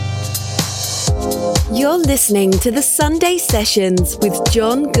You're listening to the Sunday Sessions with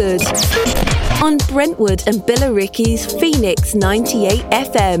John Good on Brentwood and Billericay's Phoenix 98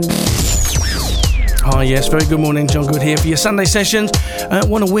 FM. Hi, yes, very good morning. John Good here for your Sunday Sessions.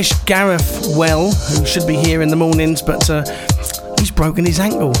 Want to wish Gareth well, who should be here in the mornings, but he's broken his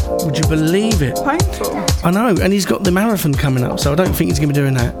ankle. Would you believe it? Painful. I know, and he's got the marathon coming up, so I don't think he's going to be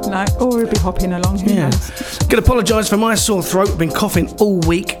doing that. No, or he'll be hopping along. Yeah. Got to apologise for my sore throat. I've been coughing all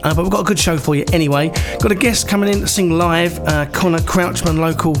week, but we've got a good show for you anyway. Got a guest coming in to sing live, Connor Crouchman,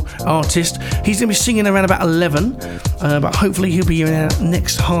 local artist. He's going to be singing around about 11, but hopefully he'll be here in our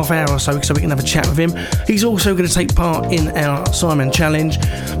next half hour or so we can have a chat with him. He's also going to take part in our Simon Challenge.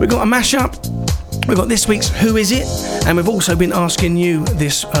 We've got a mashup. We've got this week's Who Is It? And we've also been asking you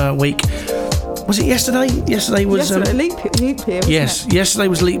this week. Was it yesterday? Yesterday was... leap year, wasn't yes, it? yesterday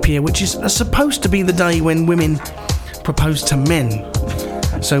was leap year, which is supposed to be the day when women propose to men.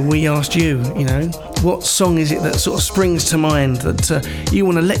 So we asked you, what song is it that sort of springs to mind that you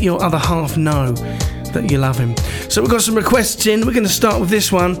want to let your other half know that you love him? So we've got some requests in. We're going to start with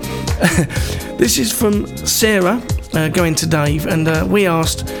this one. This is from Sarah, going to Dave, and we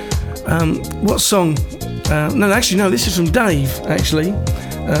asked... what song? This is from Dave, actually.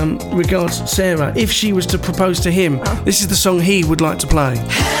 Regards Sarah. If she was to propose to him, this is the song he would like to play.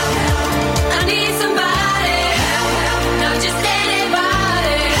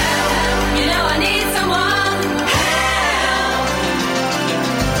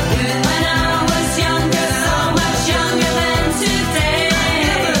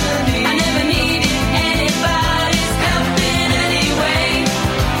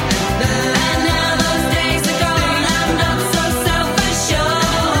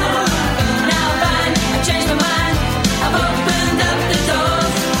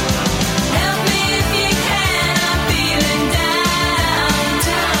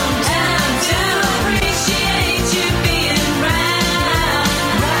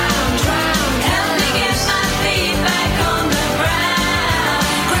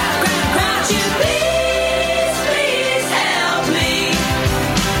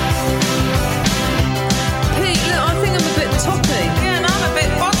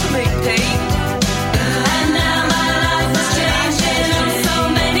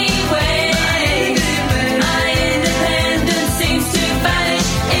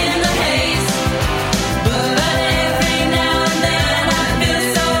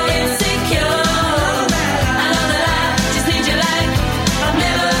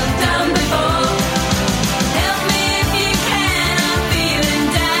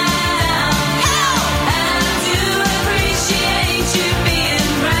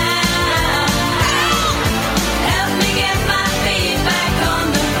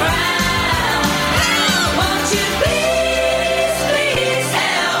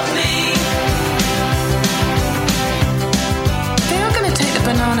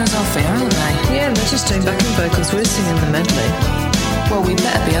 Just doing backing vocals, we're singing the medley. Well, we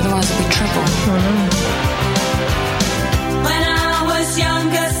better be, otherwise it'll be trouble. When I was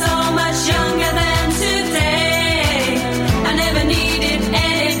younger, so much younger than today, I never needed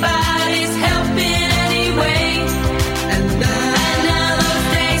anybody's help in any way. And now those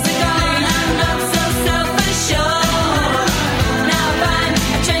days are gone, I'm not so self-assured. Now I find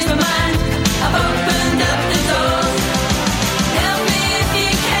I've changed my mind, I've opened up the doors. Help me if you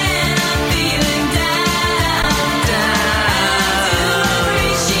can, I'm feeling down. I do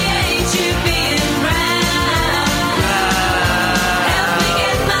appreciate you being round. Help me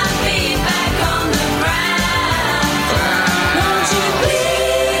get my feet back on the ground. Won't you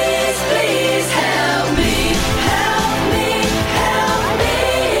please, please help me, help me, help me.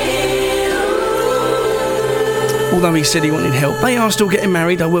 Although he said he wanted help, they are still getting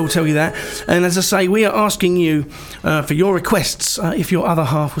married, I will tell you that. And as I say, we are asking you for your requests if your other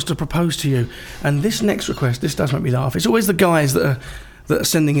half was to propose to you. And this next request, this does make me laugh. It's always the guys that are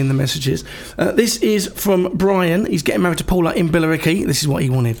sending in the messages. This is from Brian. He's getting married to Paula in Billericay. This is what he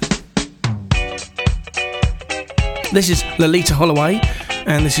wanted. This is Lolita Holloway,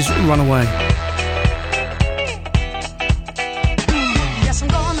 and this is Runaway. Yes, I'm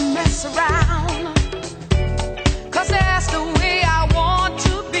gonna mess around, 'cause that's the way I want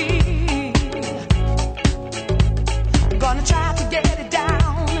to be. I'm gonna try to get it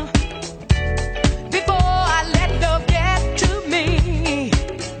down before I let love get to me.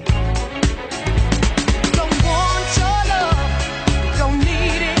 Don't want your love, don't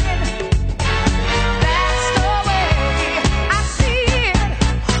need it. That's the way I see it.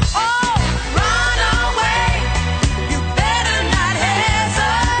 Oh,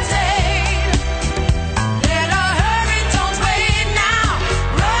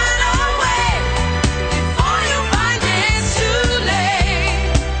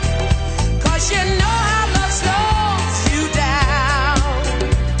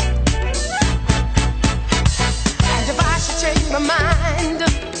 mind.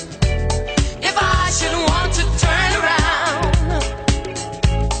 If I should want to turn around,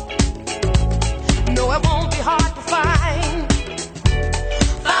 no, it won't be hard to find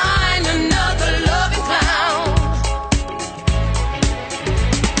another loving clown.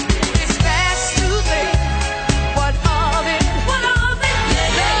 It's best to think what of it, love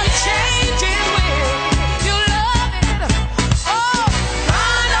changes when you love it. Oh,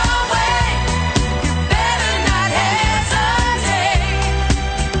 run away, you better not hesitate.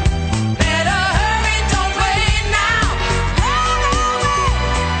 Better hurry, don't wait now. Run away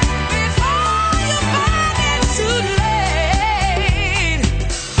before you find it's too late.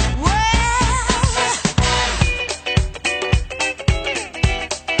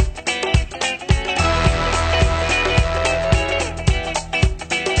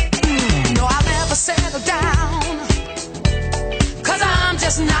 No, I'll never settle down, 'cause I'm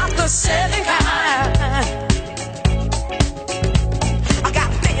just not the selling kind. I got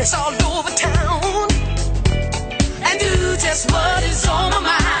players all over town and do just what is on my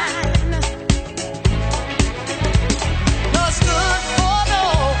mind. What's good for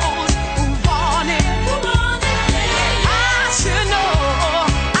those who want it. I should know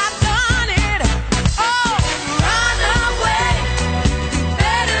I've done it. Oh, run away, you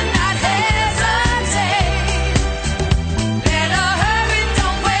better not hesitate. Better hurry,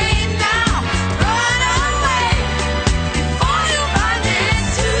 don't wait now. Run away before you find it's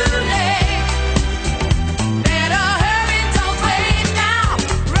too late. Better hurry, don't wait now.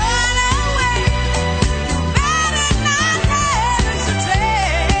 Run away, you better not hesitate.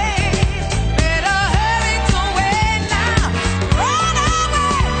 Better hurry, don't wait now. Run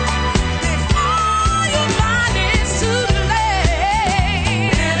away before you find it's too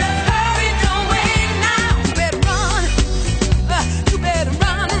late. Better hurry, don't wait now. You better run. You better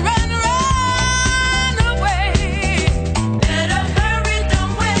run, run, run away. Better hurry,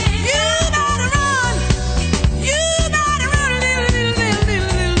 don't wait. You better run. You better run,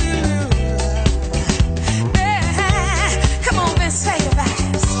 come on, Vince, say it fast.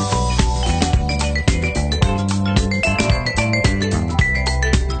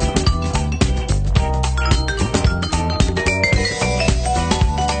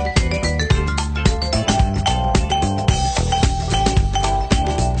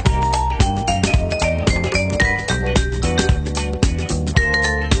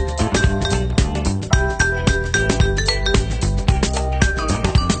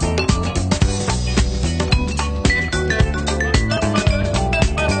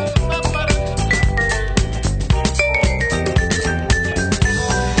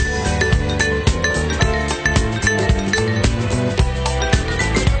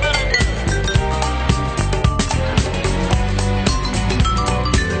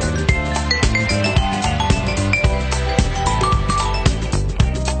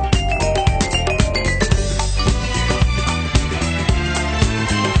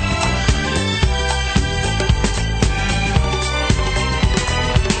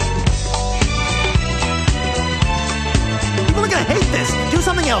 People are gonna hate this. Do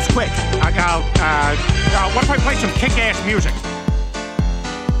something else, quick. What if I play some kick-ass music?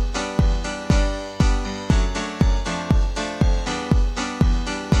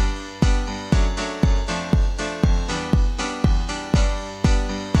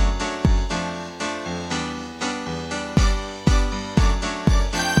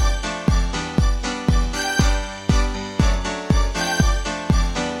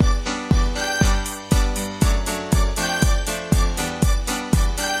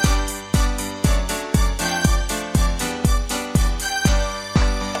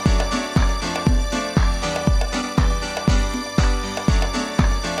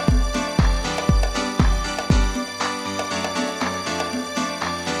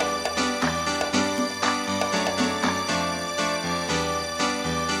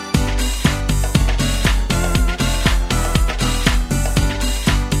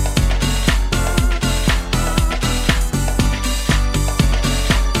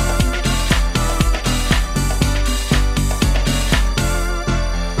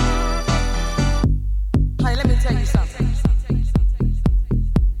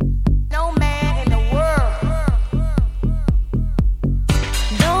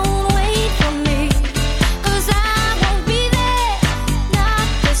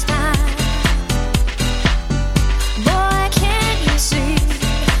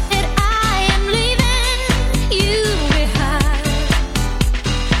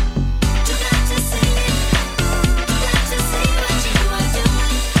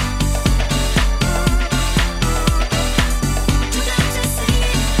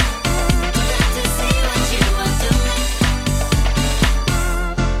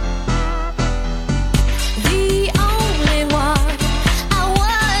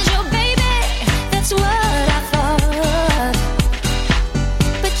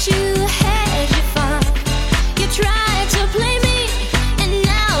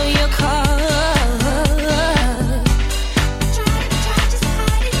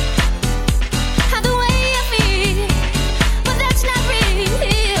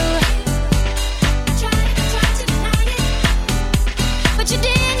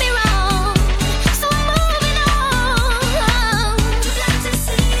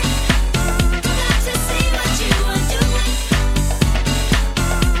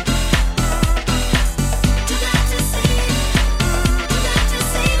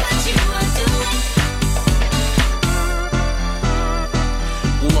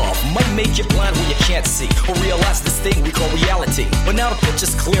 make you blind when you can't see or realize this thing we call reality. But now the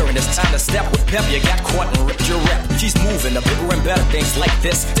picture's clear and it's time to step with pep. You got caught and ripped your rep. She's moving to bigger and better things like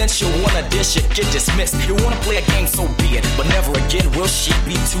this. Then she'll wanna dish it, get dismissed. You wanna play a game, so be it. But never again will she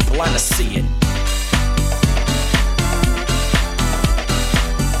be too blind to see it.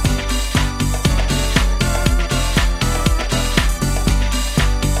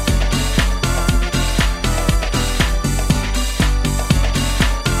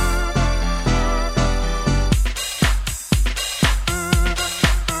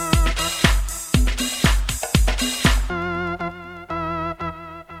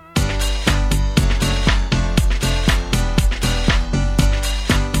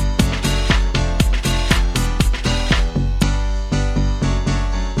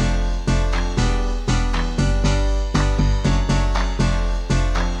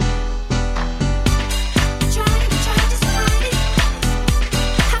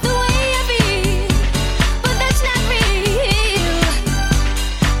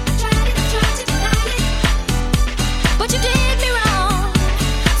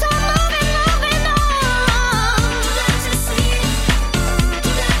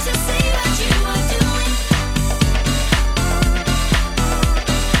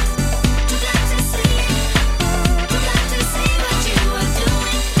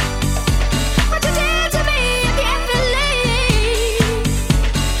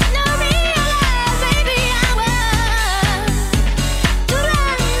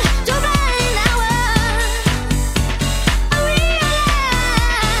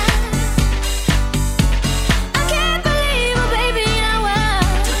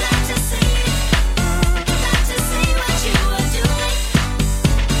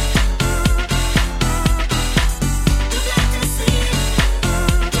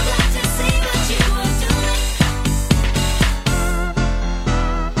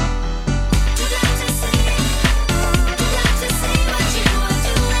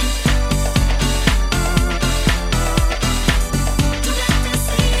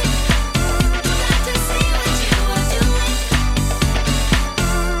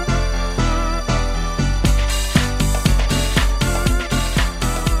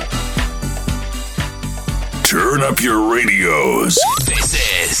 Turn up your radios. This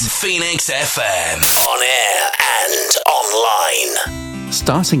is Phoenix FM. On air and online.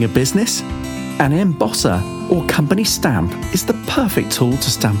 Starting a business? An embosser or company stamp is the perfect tool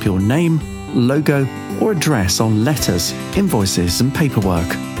to stamp your name, logo, or address on letters, invoices, and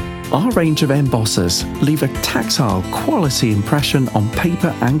paperwork. Our range of embossers leave a tactile quality impression on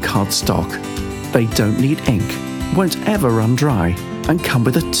paper and cardstock. They don't need ink, won't ever run dry, and come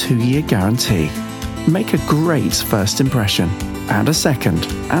with a 2-year guarantee. Make a great first impression, and a second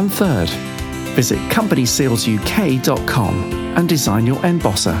and third. Visit companysealsuk.com and design your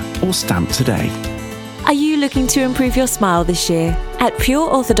embosser or stamp today. Are you looking to improve your smile this year? At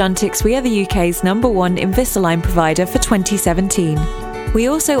Pure Orthodontics, we are the UK's #1 Invisalign provider for 2017. We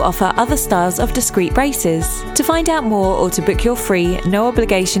also offer other styles of discreet braces. To find out more or to book your free,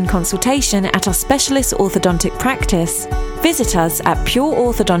 no-obligation consultation at our specialist orthodontic practice, visit us at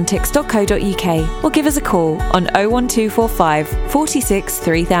pureorthodontics.co.uk or give us a call on 01245 46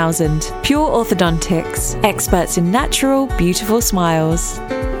 3000. Pure Orthodontics, experts in natural, beautiful smiles.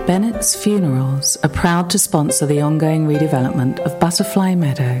 Bennett's Funerals are proud to sponsor the ongoing redevelopment of Butterfly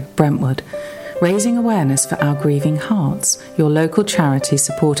Meadow, Brentwood, raising awareness for Our Grieving Hearts, your local charity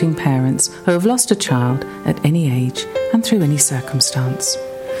supporting parents who have lost a child at any age and through any circumstance.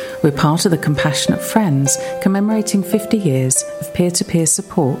 We're part of the Compassionate Friends, commemorating 50 years of peer-to-peer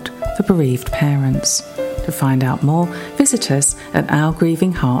support for bereaved parents. To find out more, visit us at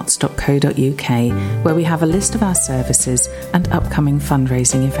ourgrievinghearts.co.uk, where we have a list of our services and upcoming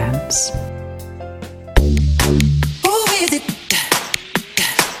fundraising events.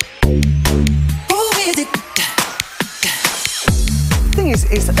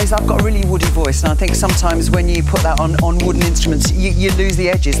 Is I've got a really woody voice, and I think sometimes when you put that on wooden instruments, you lose the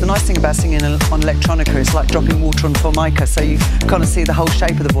edges. The nice thing about singing on electronica is like dropping water on formica, so you kind of see the whole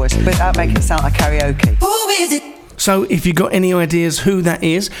shape of the voice without making it sound like karaoke. Who is it? So if you've got any ideas who that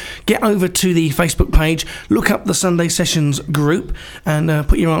is, get over to the Facebook page, look up the Sunday Sessions group and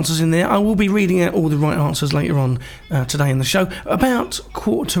put your answers in there. I will be reading out all the right answers later on today in the show. About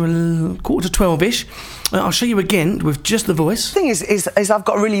quarter to 12-ish. I'll show you again with just the voice. The thing is I've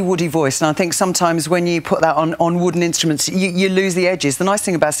got a really woody voice, and I think sometimes when you put that on wooden instruments, you lose the edges. The nice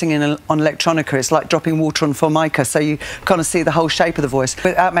thing about singing on electronica is like dropping water on formica, so you kind of see the whole shape of the voice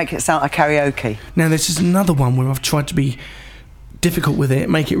without making it sound like karaoke. Now, this is another one where I've tried to be difficult with it,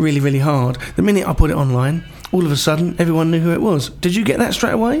 make it really, really hard. The minute I put it online, all of a sudden, everyone knew who it was. Did you get that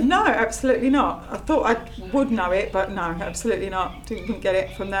straight away? No, absolutely not. I thought I would know it, but no, absolutely not. Didn't get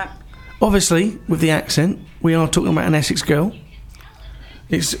it from that. Obviously, with the accent, we are talking about an Essex girl.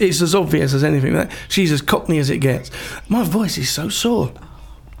 It's as obvious as anything. That she's as Cockney as it gets. My voice is so sore.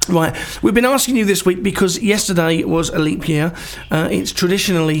 Right, we've been asking you this week because yesterday was a leap year. It's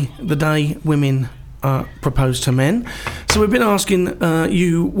traditionally the day women propose to men. So we've been asking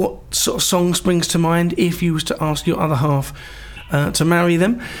you what sort of song springs to mind if you was to ask your other half to marry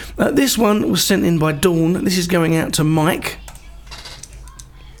them. This one was sent in by Dawn. This is going out to Mike.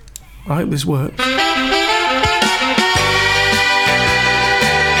 I hope this works.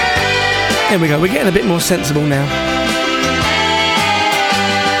 There we go, we're getting a bit more sensible now.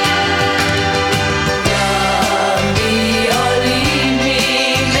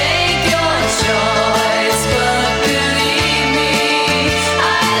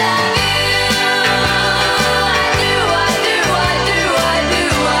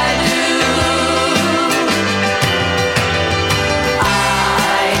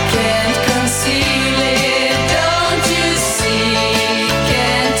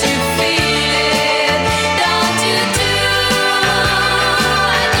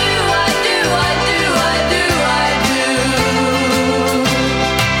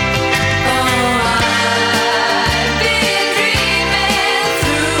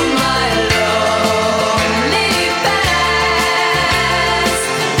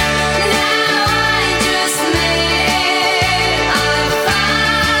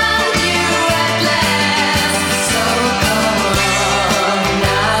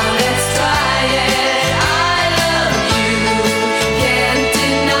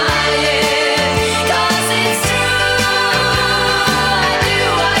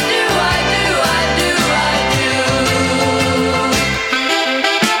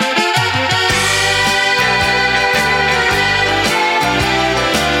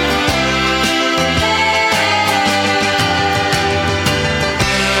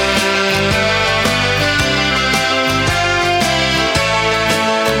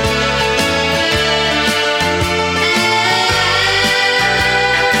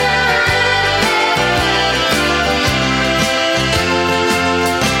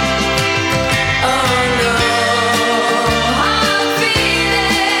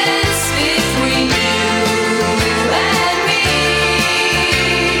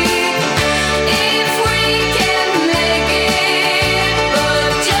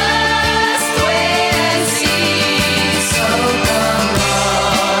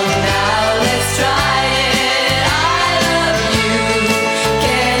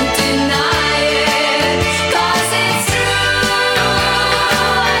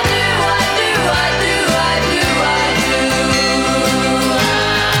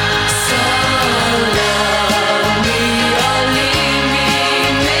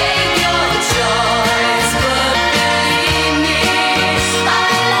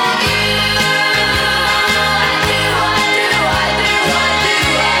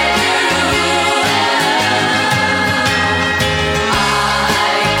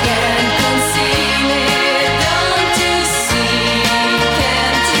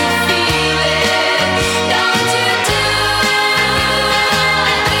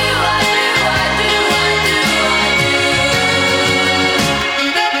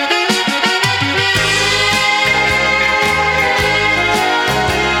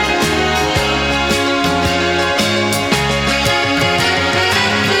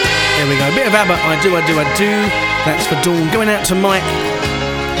 ABBA, I do. That's for Dawn. Going out to Mike.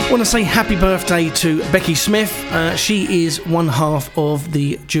 I want to say happy birthday to Becky Smith. She is one half of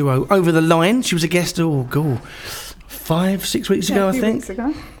the duo Over the Line. She was a guest, 5-6 weeks ago, I think. Weeks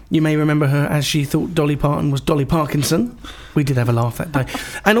ago. You may remember her as she thought Dolly Parton was Dolly Parkinson. We did have a laugh that day.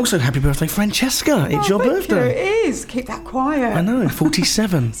 And also happy birthday, Francesca. It's your birthday. You. It is. Keep that quiet. I know,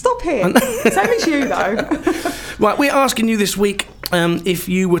 47. Stop it. Same as you, though. Right, we're asking you this week, if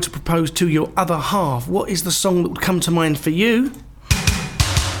you were to propose to your other half, what is the song that would come to mind for you?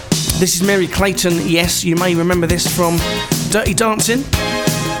 This is Mary Clayton. Yes, you may remember this from Dirty Dancing.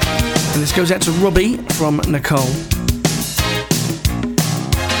 And this goes out to Robbie from Nicole.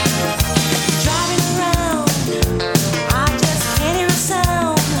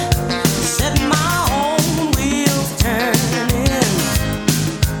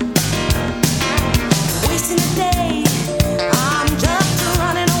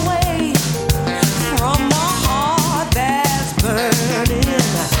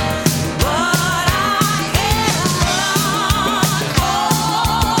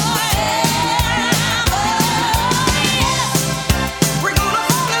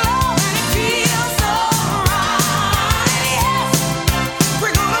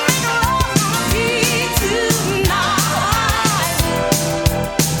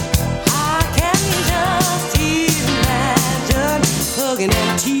 hugging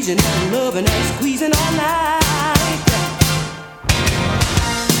and teasing and loving and squeezing all night.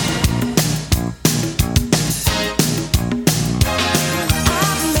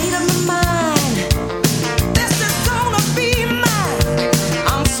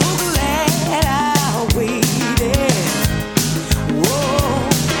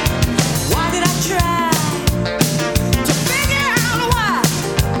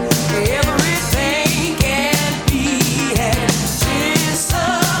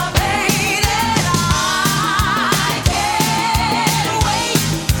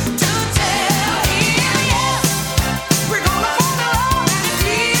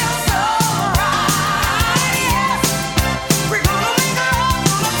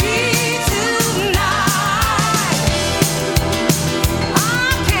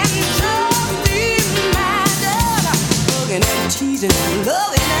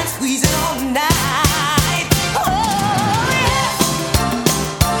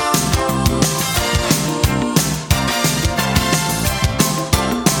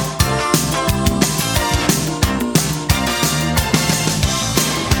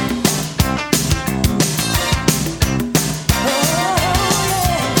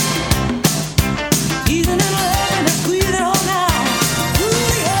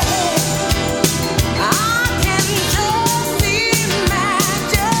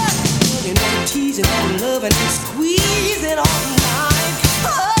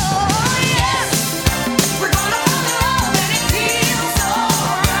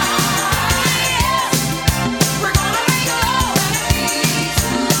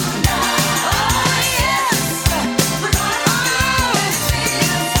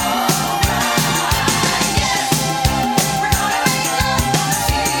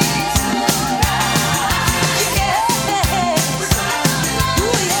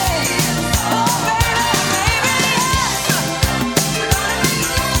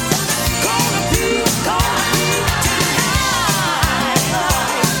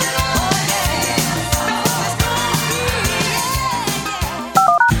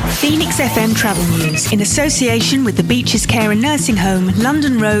 FM Travel News in association with the Beaches Care and Nursing Home,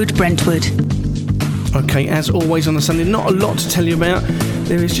 London Road, Brentwood. Okay, as always on a Sunday, not a lot to tell you about.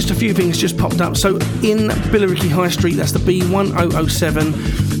 There is just a few things just popped up. So in Billericay High Street, that's the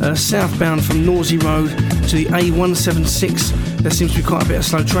B1007, southbound from Norsey Road to the A176. There seems to be quite a bit of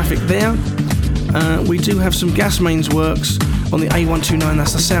slow traffic there. We do have some gas mains works on the A129,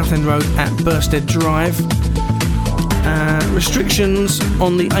 that's the South End Road at Burstead Drive. Restrictions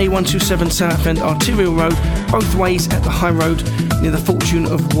on the A127 South End Arterial Road, both ways at the High Road near the Fortune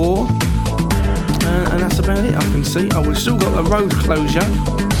of War. And that's about it, I can see. Oh, we've still got a road closure.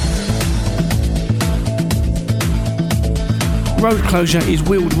 Road closure is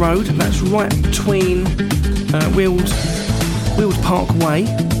Weald Road, and that's right between Weald Park Way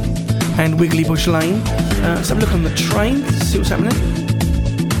and Wiggly Bush Lane. Let's have a look on the train, see what's happening.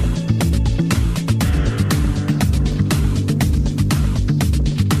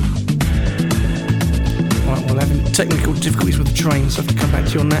 Technical difficulties with the train, so I have to come back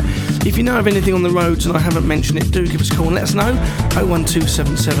to you on that. If you know of anything on the roads and I haven't mentioned it, do give us a call and let us know.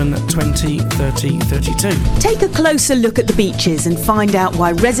 01277 20 30 32. Take a closer look at the beaches and find out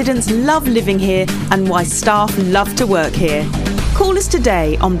why residents love living here and why staff love to work here. Call us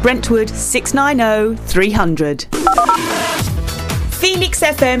today on Brentwood 690 300. Phoenix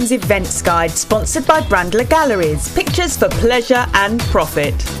FM's Events Guide, sponsored by Brandler Galleries. Pictures for pleasure and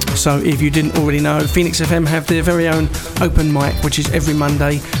profit. So if you didn't already know, Phoenix FM have their very own open mic, which is every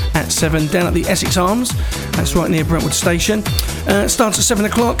Monday at 7 down at the Essex Arms. That's right near Brentwood Station. It starts at 7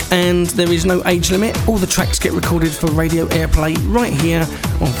 o'clock and there is no age limit. All the tracks get recorded for radio airplay right here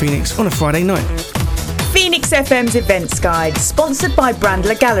on Phoenix on a Friday night. Phoenix FM's Events Guide, sponsored by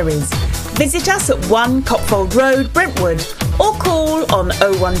Brandler Galleries. Visit us at 1 Copfold Road, Brentwood, or call on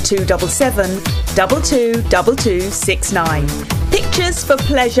 01277 222269. Pictures for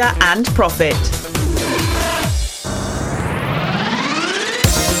pleasure and profit.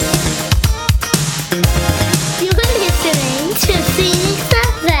 You're listening to Phoenix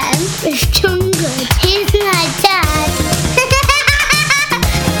FM with John Good. He's my dad.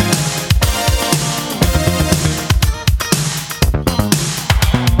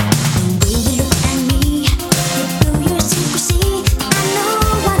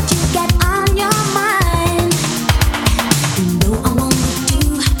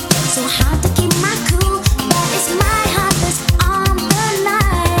 So hard to keep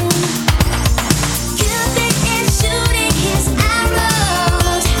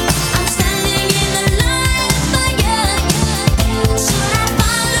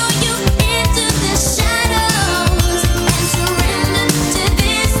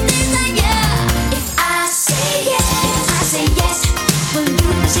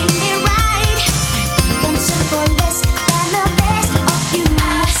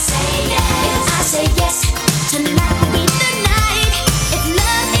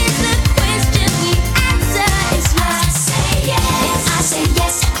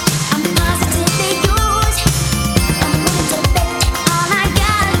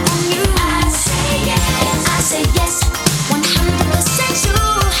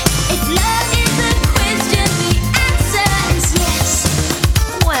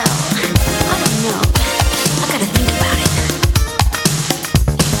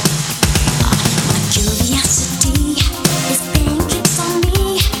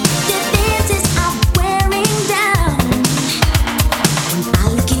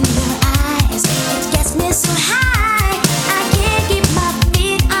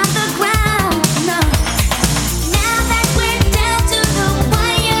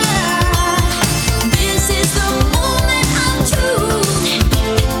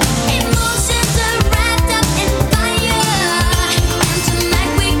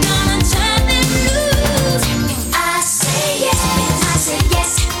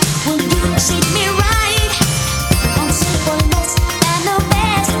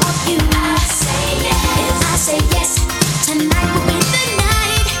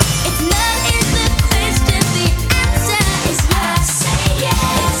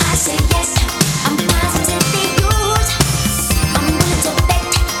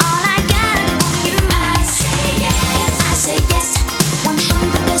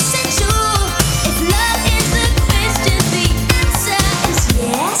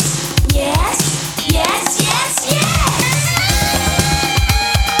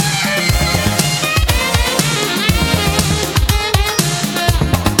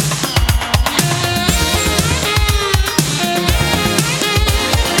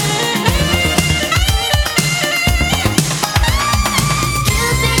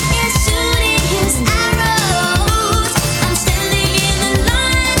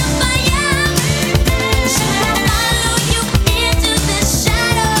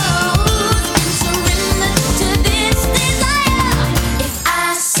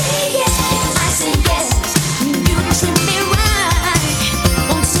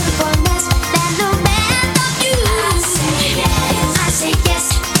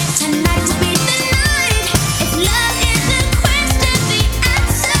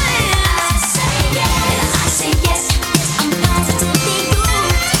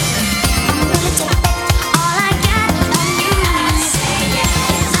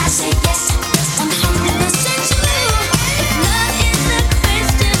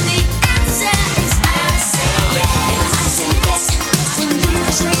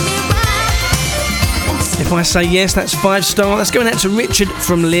If I Say Yes, that's 5-star. That's going out to Richard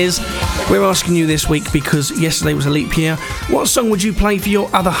from Liz. We're asking you this week, because yesterday was a leap year, what song would you play for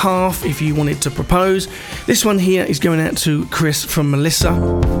your other half if you wanted to propose? This one here is going out to Chris from Melissa.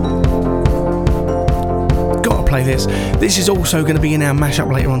 Gotta play this. This is also going to be in our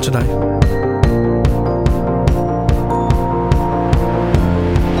mashup later on today.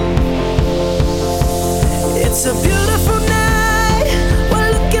 It's a beautiful night.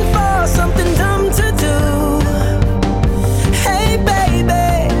 We're looking for something dumb to do. Hey baby,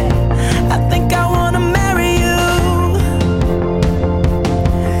 I think I wanna marry you.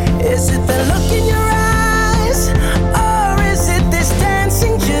 Is it the look in your eyes, or is it this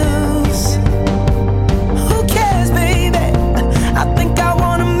dancing juice? Who cares, baby? I think I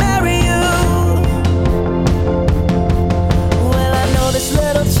wanna marry you. Well, I know this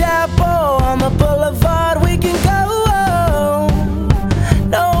little chapel on the boulevard we can go.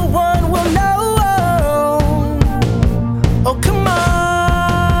 No one will know. Oh, come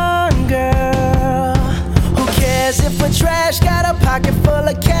on, girl. Who cares if we're trash? Got a pocket full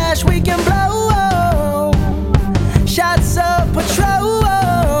of cash we can blow. Shots of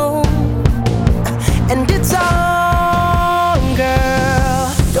Patrol, and it's on,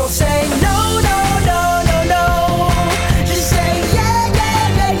 girl. Don't say no, no, no, no, no. Just say yeah, yeah,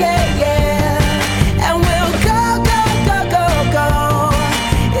 yeah, yeah, yeah. And we'll go, go, go, go, go.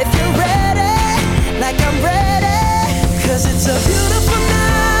 If you're ready, like I'm ready. 'Cause it's a beautiful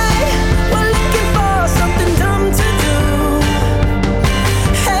night. We're looking for something dumb to do.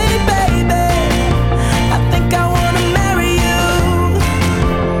 Hey baby, I think I wanna marry you.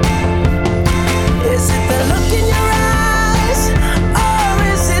 Is it the look in your eyes, or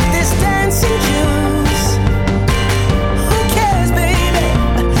is it this dancing juice? Who cares, baby?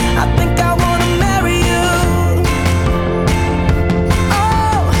 I think I wanna marry you.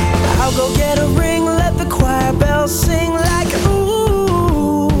 Oh, I'll go get a ring, let the choir bells sing like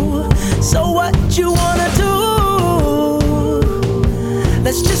ooh. So what you wanna do?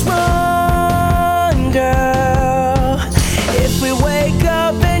 Let's just run, girl. If we wake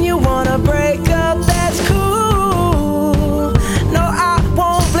up and you wanna break up, that's cool. No, I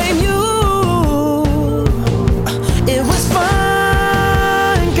won't blame you. It was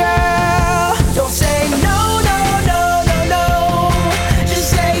fun, girl. Don't say no, no, no, no, no. Just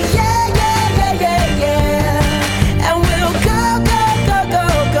say yeah, yeah, yeah, yeah, yeah. And we'll go, go, go, go,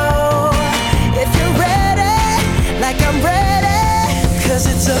 go. If you're ready, like I'm ready. 'Cause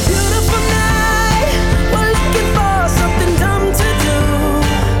it's a beautiful night. We're looking for something dumb to do.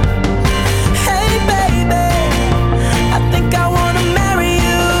 Hey baby, I think I wanna marry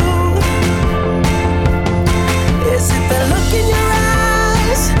you. Is it the look in your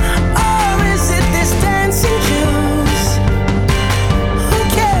eyes, or is it this dancing juice? Who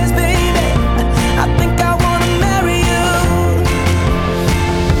cares, baby? I think I wanna marry you.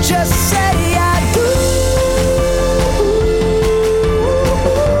 Just say I do.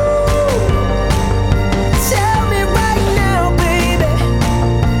 Tell me right now, baby.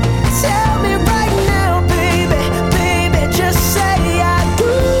 Tell me right now, baby. Baby, just say I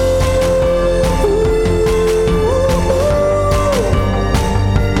do.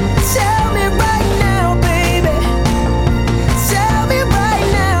 Tell me right now, baby. Tell me right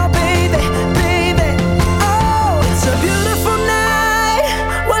now, baby. Baby, oh, it's a beautiful night.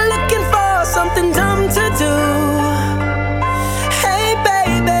 We're looking for something dumb to do. Hey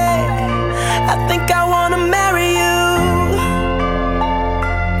baby, I think I wanna marry you.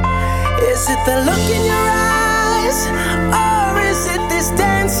 Is it the look in your eyes, or is it this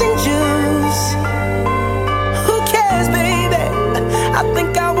dancing juice? Who cares, baby? I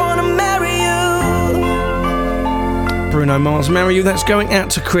think I wanna marry you. Bruno Mars, Marry You. That's going out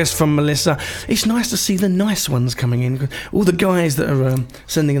to Chris from Melissa. It's nice to see the nice ones coming in. All the guys that are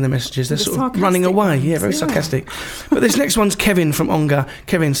sending in the messages, they're sort of running away. Yeah, very sarcastic. But this next one's Kevin from Ongar.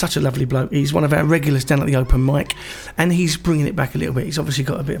 Kevin's such a lovely bloke. He's one of our regulars down at the open mic, and he's bringing it back a little bit. He's obviously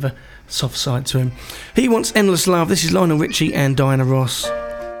got a bit of a soft side to him. He wants Endless Love. This is Lionel Richie and Diana Ross.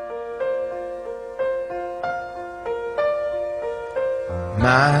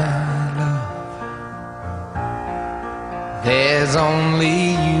 My love, there's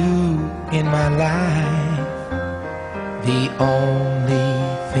only you in my life, the only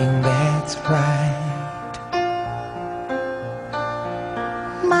thing that's right.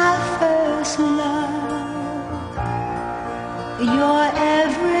 My first love, your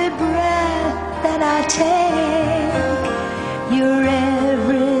every breath that I take, your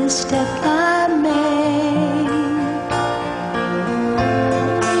every step I make.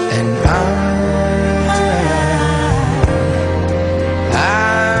 And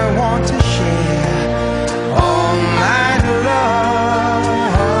I want to share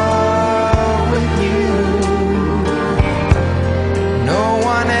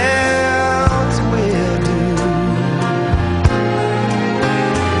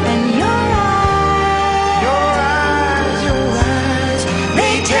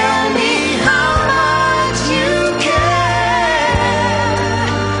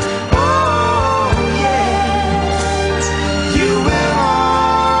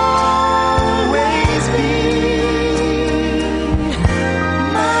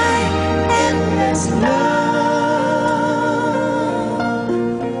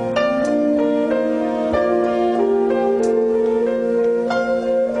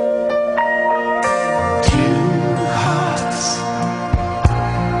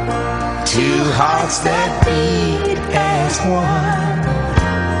Two hearts that beat as one.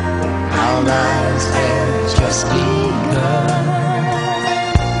 Our lives have just begun.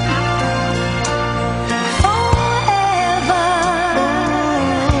 Forever,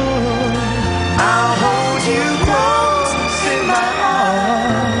 I'll hold you close in my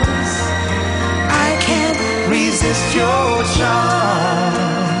arms. I can't resist your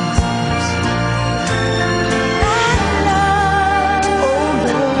charms.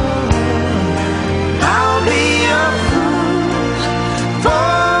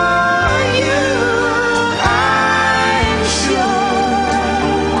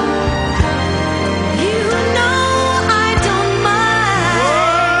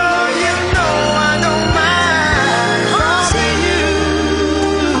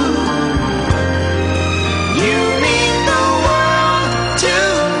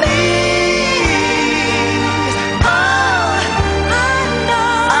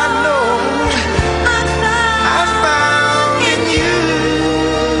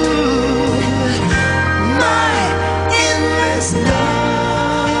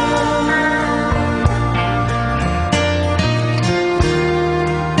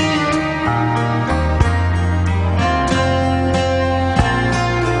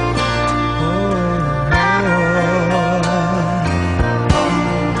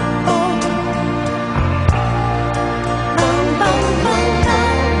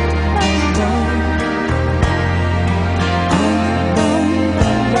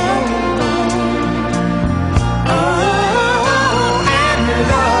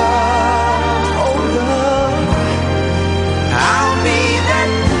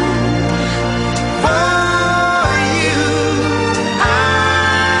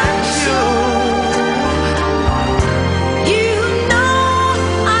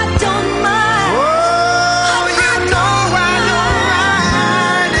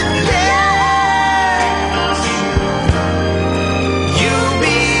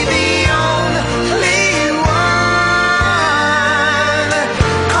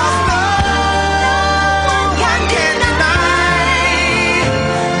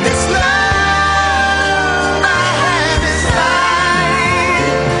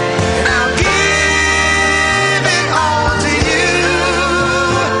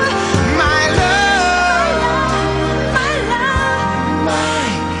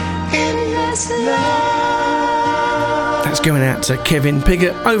 Going out to Kevin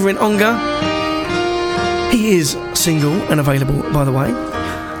Piggott over in Ongar. He is single and available, by the way,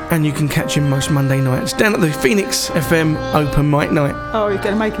 and you can catch him most Monday nights down at the Phoenix FM open mic night. Oh, you're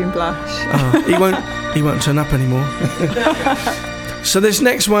going to make him blush. He won't turn up anymore. So this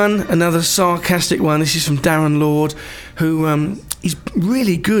next one, another sarcastic one. This is from Darren Lord, who he's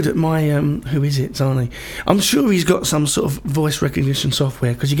really good at my who is it, aren't he? I'm sure he's got some sort of voice recognition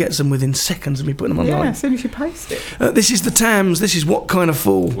software, because he gets them within seconds of me putting them online. Yeah, as soon as you post it. This is the Tams. This is What Kind of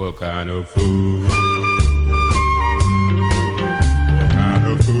Fool. What kind of fool? What kind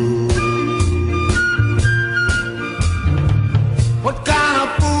of fool? What kind of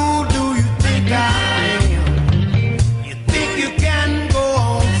fool do you think I am? You think you can go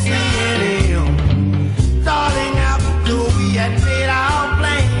on seeing him? Darling, after we had made our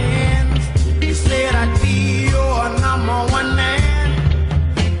plans, you said I'd be your number one man.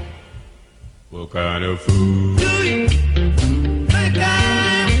 What kind of fool? Do you think I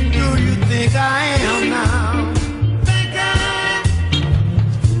am? Do you think I am now? Think I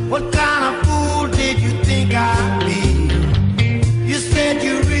am? What kind of fool did you think I'd be? You said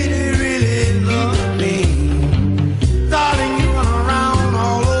you really, really love me. Darling, you run around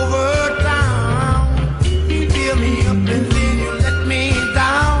all over town. You fill me up and then you let me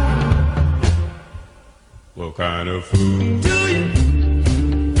down. What kind of fool? Do you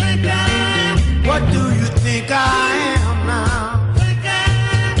think I am? What do you think I am now? Think I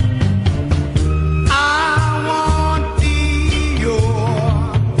am? I want to be your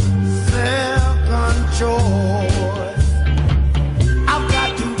second choice. I've got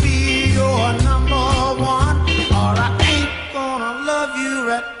to be your number one, or I ain't gonna love you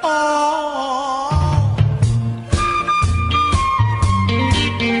at all.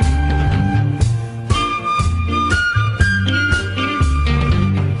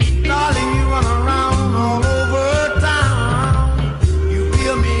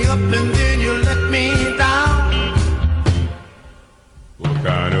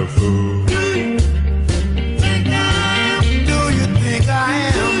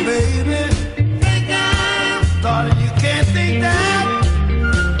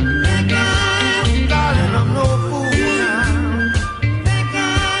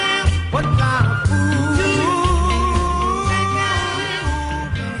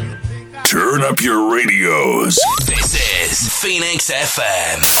 Turn up your radios. This is Phoenix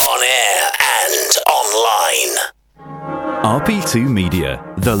FM. On air and online. RP2 Media,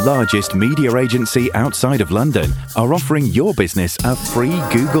 the largest media agency outside of London, are offering your business a free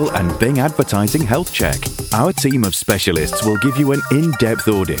Google and Bing advertising health check. Our team of specialists will give you an in-depth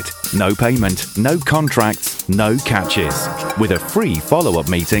audit. No payment, no contracts, no catches. With a free follow-up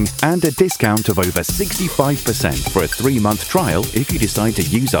meeting and a discount of over 65% for a 3-month trial. If you decide to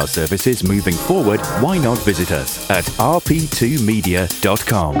use our services moving forward, why not visit us at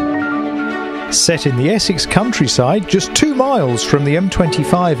rp2media.com. Set in the Essex countryside, just 2 miles from the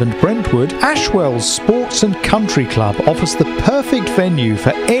M25 and Brentwood, Ashwell's Sports and Country Club offers the perfect venue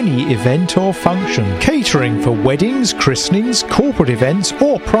for any event or function. Catering for weddings, christenings, corporate events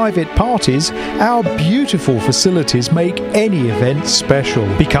or private parties, our beautiful facilities make any event special.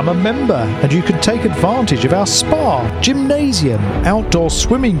 Become a member and you can take advantage of our spa, gymnasium, outdoor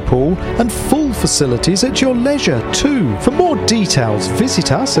swimming pool and full facilities at your leisure too. For more details,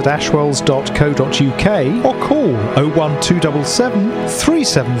 visit us at ashwells.co.uk or call 01277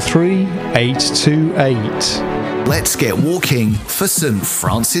 373 828. Let's get walking for St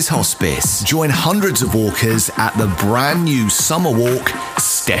Francis Hospice. Join hundreds of walkers at the brand new summer walk,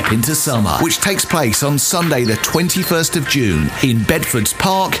 Step Into Summer, which takes place on Sunday the 21st of June in Bedford's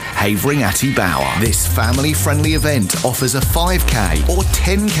Park, Havering Atty Bower. This family-friendly event offers a 5k or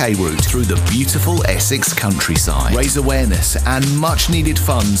 10k route through the beautiful Essex countryside. Raise awareness and much-needed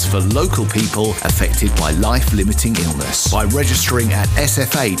funds for local people affected by life-limiting illness by registering at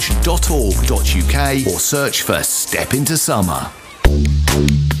sfh.org.uk or search for Step Into Summer.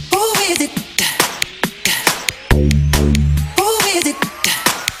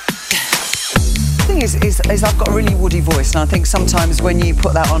 Is I've got a really woody voice, and I think sometimes when you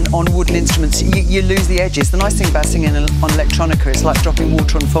put that on wooden instruments, you lose the edges. The nice thing about singing on electronica is like dropping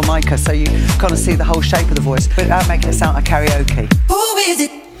water on formica, so you kind of see the whole shape of the voice, but without making it sound like karaoke. Who is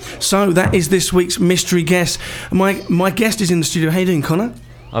it? So that is this week's mystery guest. My guest is in the studio. How you doing, Connor?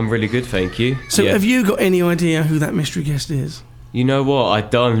 I'm really good, thank you. So have you got any idea who that mystery guest is? You know what? I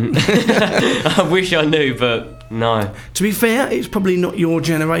don't. I wish I knew, but no. To be fair, it's probably not your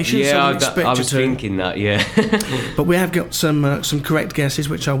generation, yeah, so I expect I was thinking that, yeah. But we have got some correct guesses,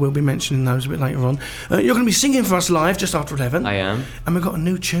 which I will be mentioning those a bit later on. You're going to be singing for us live just after 11. I am. And we've got a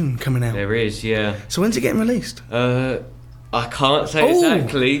new tune coming out. There is, yeah. So when's it getting released? I can't say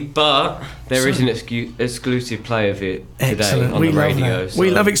exactly, but there is an exclusive play of it today on the radio. So.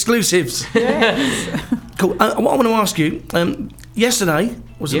 We love exclusives. Yes. Cool. What I want to ask you, yesterday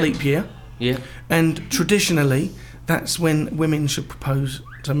was a leap year. Yeah. And traditionally, that's when women should propose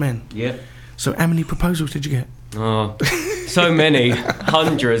to men. Yeah. So how many proposals did you get? Oh, so many.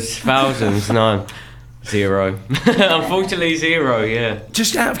 Hundreds, thousands, no. 0. Unfortunately, 0, yeah.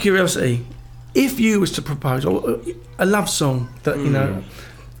 Just out of curiosity, if you was to propose, or a love song that, you know,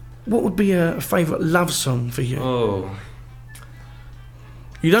 what would be a favourite love song for you? Oh.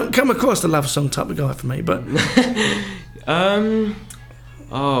 You don't come across the love song type of guy for me, but...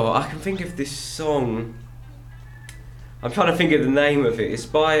 I can think of this song. I'm trying to think of the name of it. It's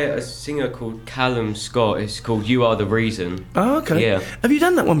by a singer called Callum Scott. It's called You Are the Reason. Oh, okay. Yeah. Have you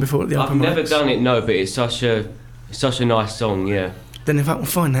done that one before at the Open I've never Mics? done it, no, but it's such a nice song, yeah. Then if I can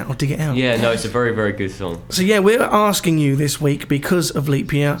find that, I'll dig it out. Yeah, no, it's a very, very good song. So yeah, we're asking you this week, because of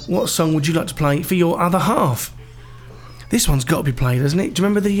leap year, what song would you like to play for your other half? This one's got to be played, hasn't it? Do you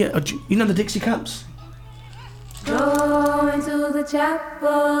remember the, you know the Dixie Cups? Going to the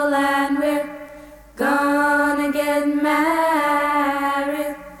chapel and we're gonna get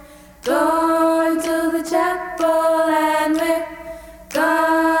married. Going to the chapel and we're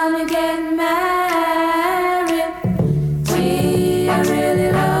gonna get married. We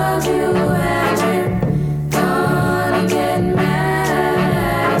really love you and we're gonna get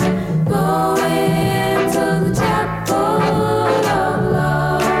married. Going to the chapel of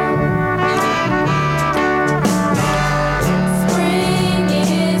love. Spring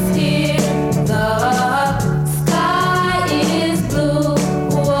is here, the sky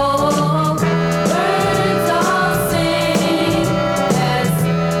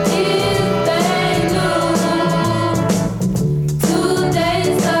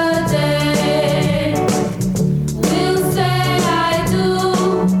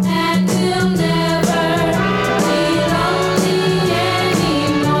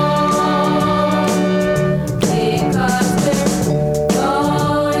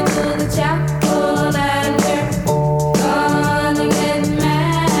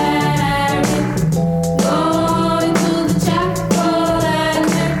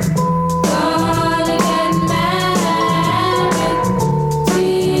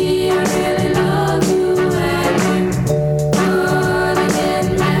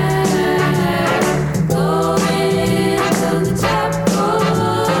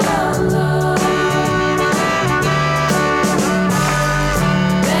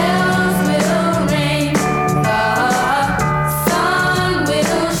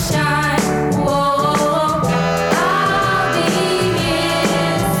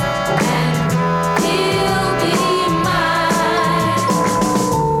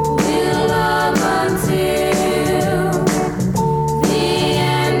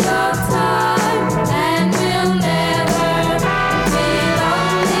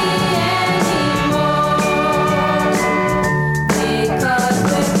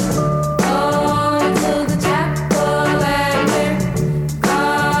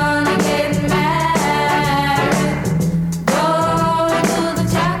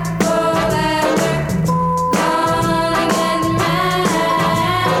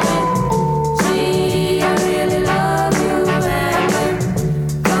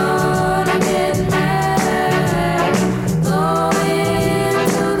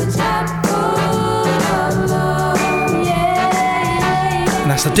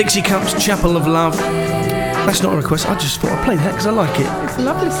that's the Dixie Cups, Chapel of Love. That's not a request, I just thought I'd play that because I like it. It's a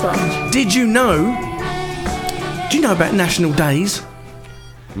lovely song. Do you know about National Days?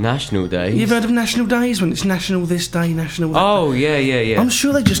 National Days? You've heard of National Days when it's National this day, National that Oh, day? yeah. I'm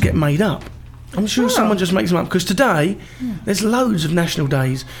sure they just get made up. I'm sure someone just makes them up because today there's loads of National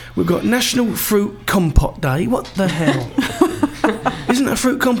Days. We've got National Fruit Compote Day. What the hell? Isn't a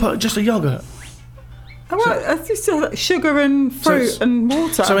fruit compote just a yoghurt? Oh, well, it's just sugar and fruit and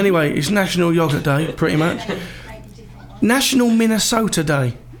water. So anyway, it's National Yoghurt Day, pretty much. National Minnesota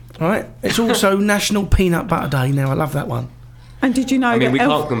Day, right? It's also National Peanut Butter Day. Now, I love that one. And did you know we that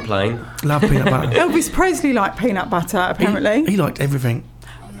can't complain. Love peanut butter. Elvis Presley liked peanut butter, apparently. He liked everything.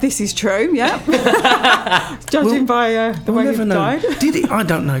 This is true, yeah. Judging by the way he died. Did he? I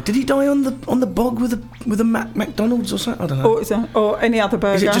don't know. Did he die on the bog with a McDonald's or something? I don't know. Or any other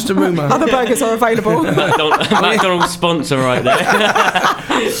burger. Is it just a rumour? Other burgers are available. McDonald's sponsor right there.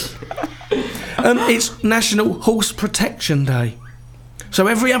 It's National Horse Protection Day. So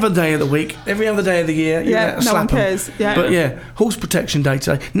every other day of the week, every other day of the year, you no slap one cares. Yeah. But yeah, Horse Protection Day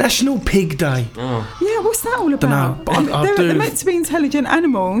today. National Pig Day. Oh. Yeah, what's that all about? Dunno, but They're meant to be intelligent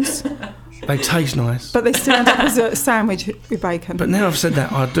animals, They taste nice. but they still end up as a sandwich with bacon. But now I've said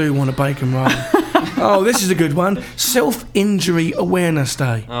that, I do want a bacon roll. Oh, this is a good one. Self-Injury Awareness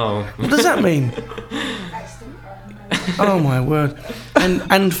Day. Oh. What does that mean? Oh my word.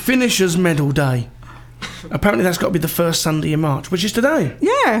 And Finishers Medal Day. Apparently that's got to be the first Sunday in March, which is today.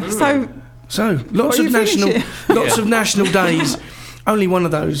 Yeah, so lots of finishing? of national days. Only one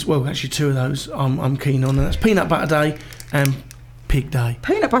of those, well, actually two of those I'm keen on, and that's Peanut Butter Day and Pig Day.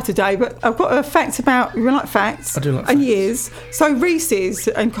 Peanut Butter Day, but I've got a fact about, you like facts? I do like and facts. years. So Reese's,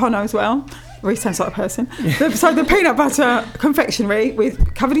 and Connor as well. Reese sounds like a person. So the peanut butter confectionery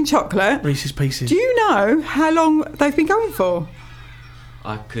covered in chocolate. Reese's Pieces. Do you know how long they've been going for?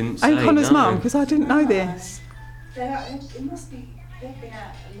 I couldn't say. And Connor's no. mum, because I didn't know this. It must be, they've been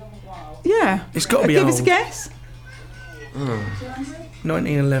out a long while. Yeah. It's got to be Give old. us a guess.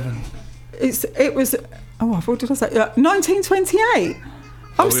 1911. It was. Oh, what did I say? 1928.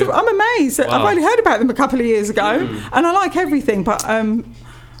 I'm amazed. Wow. I've only heard about them a couple of years ago, and I like everything, but.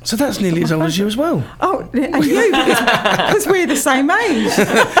 So that's nearly as old as you as well. Oh, and you, because we're the same age.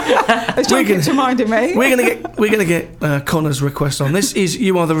 As John keeps reminding me. We're gonna get Connor's request on. This is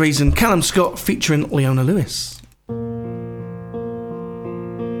 "You Are the Reason." Callum Scott featuring Leona Lewis.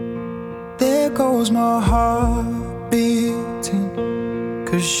 There goes my heart beating,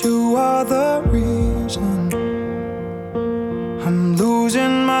 'cause you are the reason I'm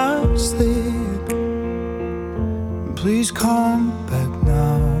losing my sleep. Please come back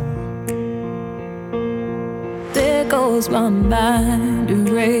now. There goes my mind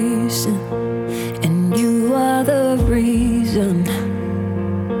erasing, and you are the reason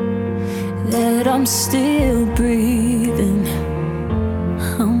that I'm still breathing.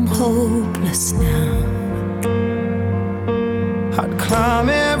 I'm hopeless now. I'd climb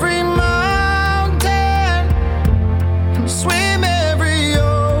every mountain and swim every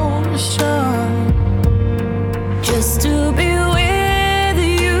ocean just to be with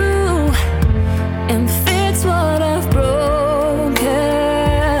you and fix what I've broken.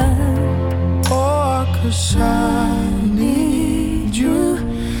 Oh, 'cause I need you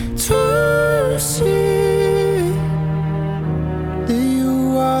to see that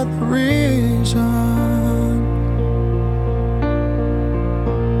you are the reason.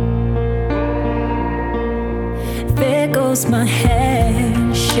 There goes my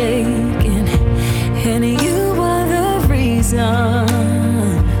hand shaking, and you are the reason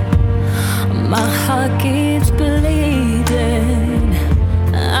my heart keeps bleeding.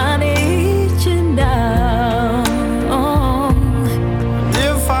 I need you now.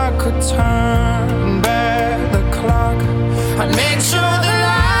 If I could turn back the clock, I'd make sure the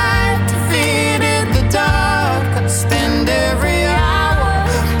light defeated the dark. I'd spend every hour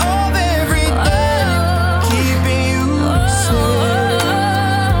of every day keeping you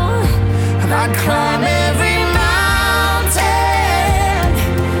safe, and I'd climb every mountain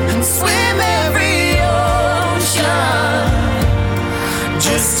and swim every ocean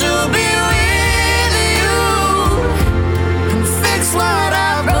just to be with you and fix what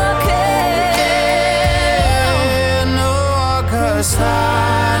I've broken. Oh, 'cause I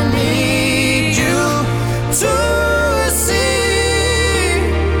need you to see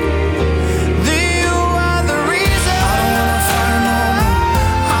that you are the reason. I don't wanna fight no more.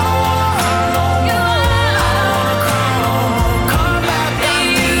 I don't wanna hurt no more.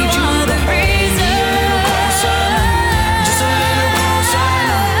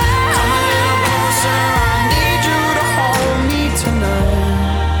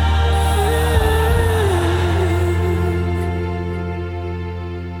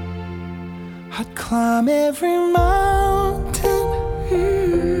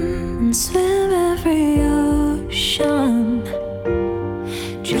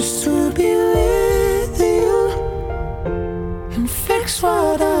 just to be with you and fix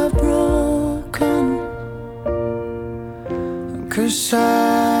what I've broken. 'Cause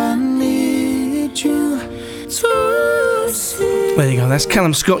I need you to see. There you go, that's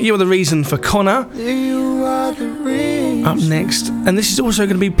Callum Scott. You Are the Reason for Connor. You are the reason. Up next, and this is also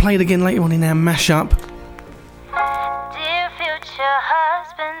going to be played again later on in our mashup. Dear future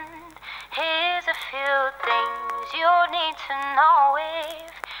husband, here's a few things you need to know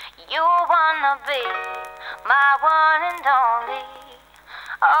if you wanna be my one and only.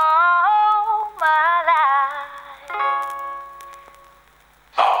 Oh, my life.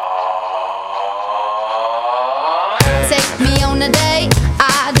 Take me on a date,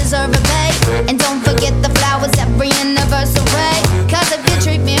 I deserve a bait. And don't forget the flowers every anniversary. 'Cause if you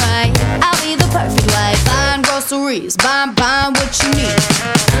treat me right, I'll be the perfect wife. Buying groceries, buying what you need.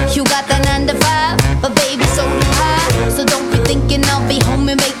 You got that 9 to 5, but baby so do I. So don't be thinking I'll be home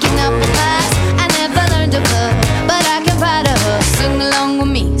and making up the pies. I never learned to cook, but I can pie to her. Sing along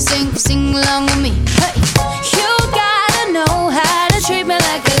with me, sing along with me. Hey, you gotta know how to treat me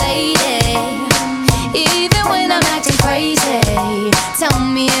like a lady. Even when I'm acting crazy, tell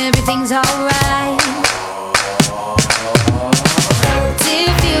me everything's alright.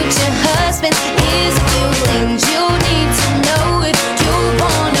 Dear future husband, here's a few things you need to know if you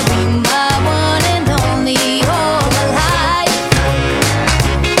wanna be my one and only all my life.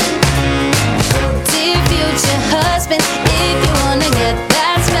 Dear future husband, if you wanna get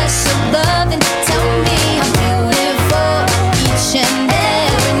that special loving, tell me I'm beautiful each and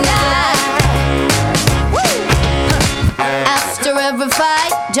every night. After every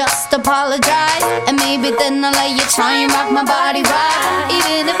fight, just apologize, and maybe then I'll let you try and rock my body right.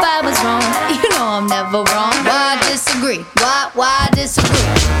 Even if I was wrong, you know I'm never wrong. Why disagree? Why disagree?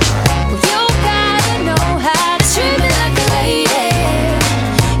 Well, you gotta know how to treat me like a lady.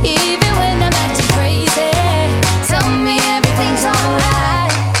 Even when I'm acting crazy, tell me everything's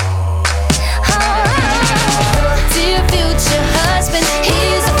alright. Dear future husband,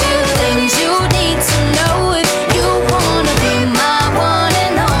 here's a few things you need to know if you wanna be my one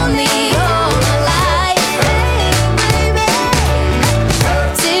and only all my life.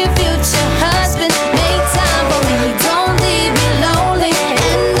 Dear future husband, make time for me, don't leave me lonely,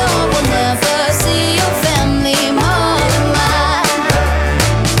 and no one never see your family more than mine.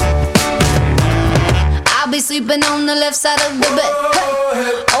 I'll be sleeping on the left side of the bed.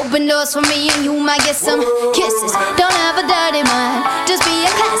 Hey. Open doors for me and you might get some kisses. Don't have a dirty mind, just be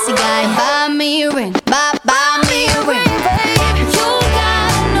a classy guy. Buy me a ring, buy me a ring. You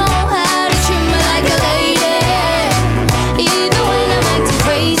gotta know how to treat me like a lady. Even when I'm acting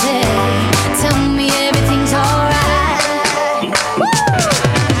crazy, tell me everything's alright.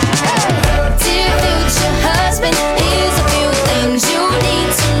 Dear future husband, here's a few things you need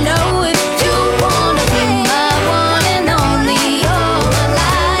to know if you wanna be my one and only all my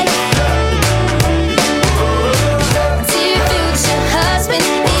life. Dear future husband,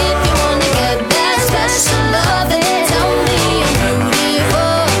 if you wanna get that special loving, tell me I'm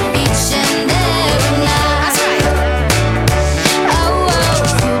beautiful each and every night. Oh,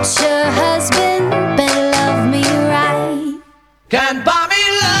 future husband, better love me right. Can't buy me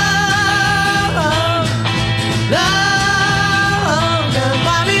love, can't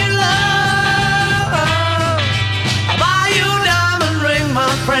buy me love. I'll buy you a diamond ring,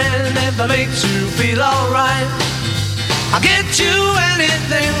 my friend, if that makes you feel alright. I'll get you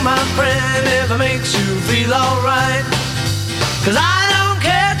anything, my friend, if it makes you feel alright. 'Cause I don't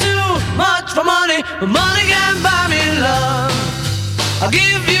care too much for money, but money can't buy me love. I'll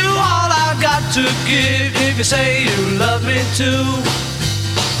give you all I've got to give if you say you love me too.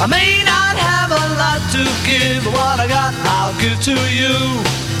 I may not have a lot to give, but what I got I'll give to you.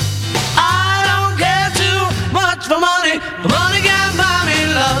 I don't care too much for money, but money can't buy me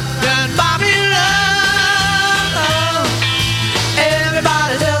love, can't buy me love.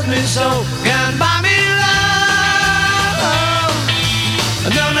 Everybody tells me so, can't buy me love.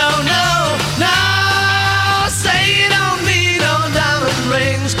 No, no, no, no. Say you don't need no diamond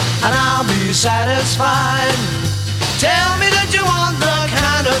rings, and I'll be satisfied. Tell me that you want the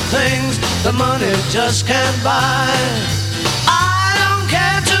kind of things the money just can't buy. I don't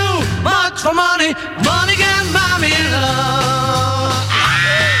care too much for money, money can't buy me love.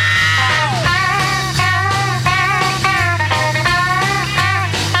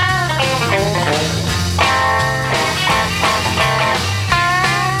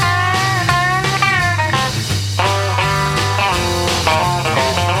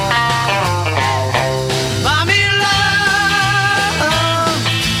 Buy me love.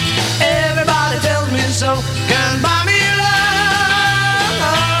 Everybody tells me so. Can buy me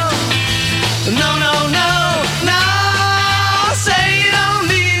love.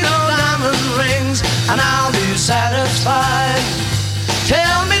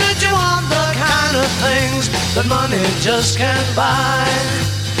 that money just can't buy.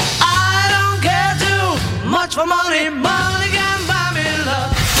 I don't care too much for money. Money can buy me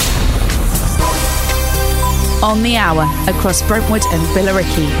love. On the hour across Brentwood and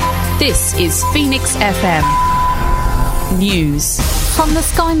Billericay. This is Phoenix FM News. From the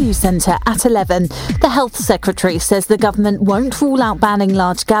Sky News Centre at 11, the Health Secretary says the government won't rule out banning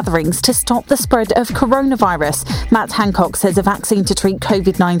large gatherings to stop the spread of coronavirus. Matt Hancock says a vaccine to treat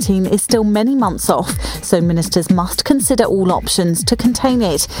COVID-19 is still many months off, so ministers must consider all options to contain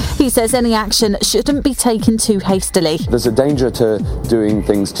it. He says any action shouldn't be taken too hastily. There's a danger to doing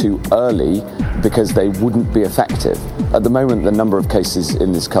things too early because they wouldn't be effective. At the moment, the number of cases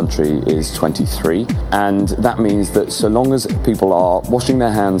in this country is 23, and that means that so long as people are washing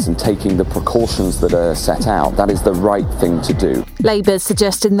their hands and taking the precautions that are set out, that is the right thing to do. Labour's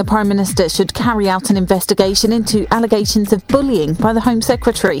suggesting the Prime Minister should carry out an investigation into allegations of bullying by the Home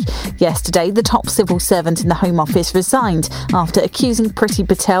Secretary. Yesterday, the top civil servant in the Home Office resigned after accusing Priti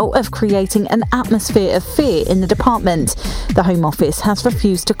Patel of creating an atmosphere of fear in the department. The Home Office has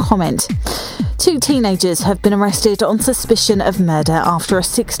refused to comment. 2 teenagers have been arrested on suspicion of murder after a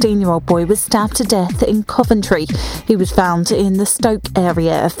 16-year-old boy was stabbed to death in Coventry. He was found in the Stoke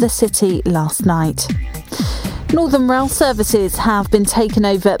area of the city last night. Northern Rail services have been taken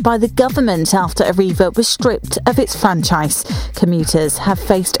over by the government after Arriva was stripped of its franchise. Commuters have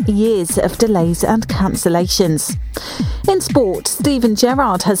faced years of delays and cancellations. In sport, Steven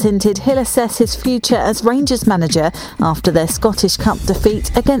Gerrard has hinted he'll assess his future as Rangers manager after their Scottish Cup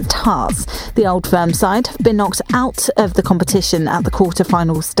defeat against Hearts. The Old Firm side have been knocked out of the competition at the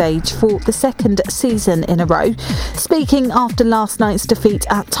quarter-final stage for the second season in a row. Speaking after last night's defeat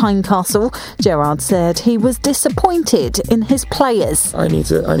at Tynecastle, Gerrard said he was disappointed in his players. I need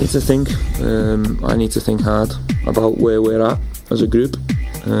to think. I need to think hard about where we're at as a group.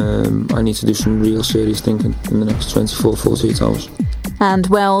 I need to do some real serious thinking in the next 24-48 hours. And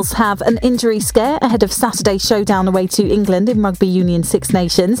Wales have an injury scare ahead of Saturday's showdown away to England in Rugby Union Six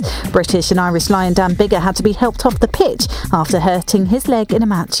Nations. British and Irish lion Dan Biggar had to be helped off the pitch after hurting his leg in a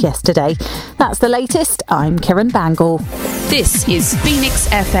match yesterday. That's the latest. I'm Karen Bangle. This is Phoenix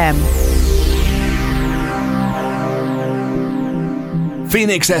FM.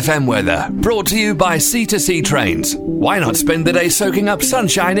 Phoenix FM weather, brought to you by C2C Trains. Why not spend the day soaking up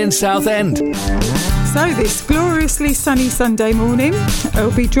sunshine in Southend? So this gloriously sunny Sunday morning,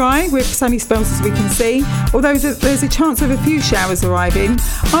 it'll be dry with sunny spells as we can see, although there's a chance of a few showers arriving.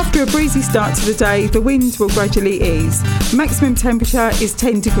 After a breezy start to the day, the wind will gradually ease. Maximum temperature is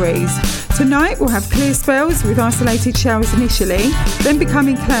 10 degrees. Tonight we'll have clear spells with isolated showers initially, then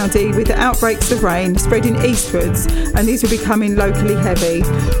becoming cloudy with outbreaks of rain spreading eastwards, and these will be coming locally heavy.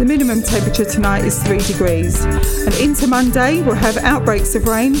 The minimum temperature tonight is 3 degrees. And into Monday we'll have outbreaks of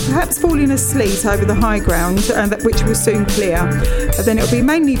rain, perhaps falling as sleet over the high ground, which will soon clear. And then it'll be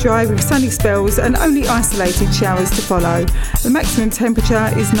mainly dry with sunny spells and only isolated showers to follow. The maximum temperature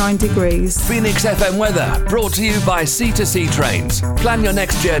is 9 degrees. Phoenix FM weather, brought to you by C2C Trains. Plan your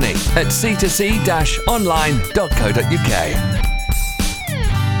next journey at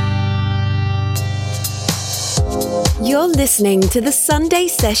c2c-online.co.uk. You're listening to the Sunday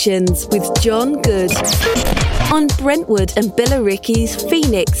Sessions with John Good on Brentwood and Billericay's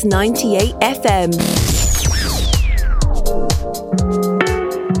Phoenix 98 FM.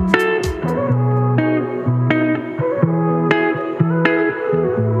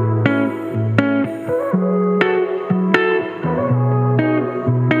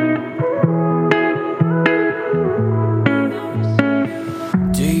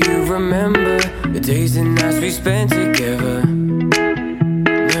 Do you remember the days and nights we spent together?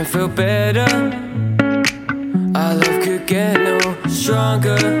 Never felt better. Our love could get no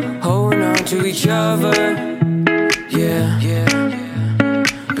stronger, holding on to each other. Yeah.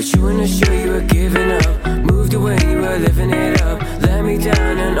 But you weren't sure you were giving up. Moved away, you were living it up. Let me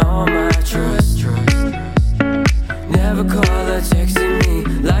down and all my trust. Never call or texting me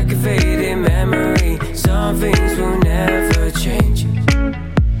like a faded memory. Some things will never change.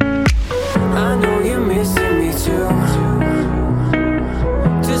 I know you're missing me too.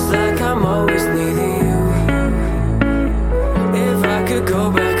 Just like I'm always needing you. If I could go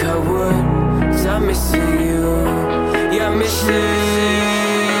back, I would. 'Cause I'm missing you. Yeah, I'm missing.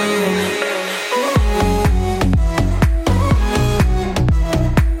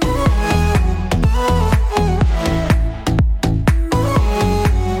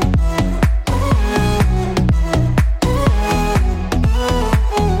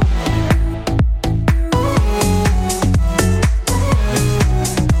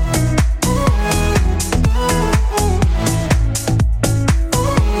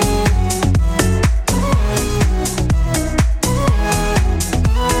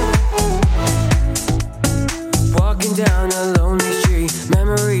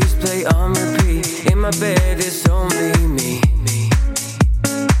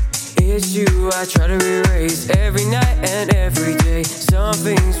 try to erase every night and every day. Some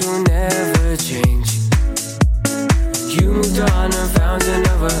things will never change. You moved on and found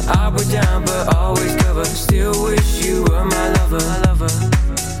another. I was down but always cover. Still wish you were my lover.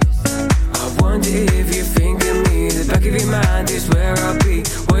 I wonder if you think of me. The back of your mind is where I'll be,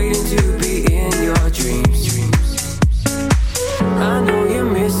 waiting to be in your dreams. I know you're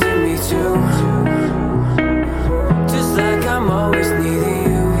missing me too, just like I'm always needing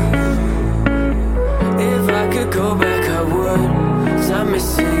you. If I could go back I would, 'cause I'm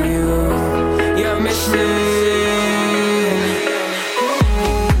missing you. Yeah, I'm missing.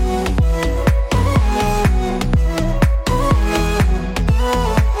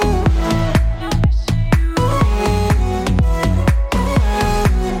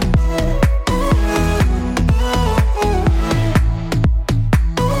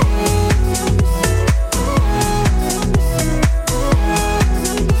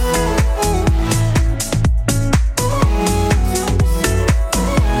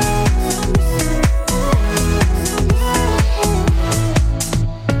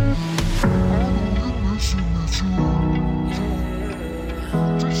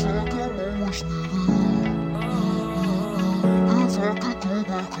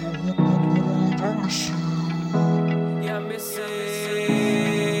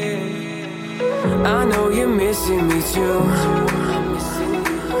 I know you're missing me too,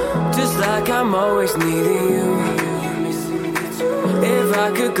 just like I'm always needing you. If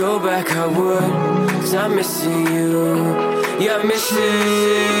I could go back I would, 'cause I'm missing you. Yeah, I'm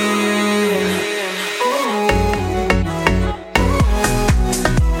missing.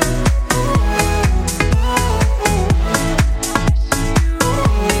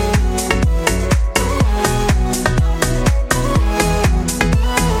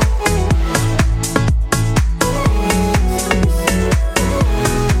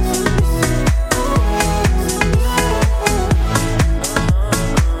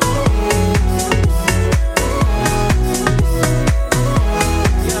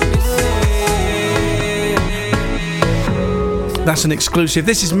 That's an exclusive.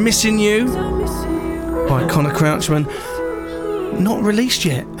 This is Missing You by Connor Crouchman. Not released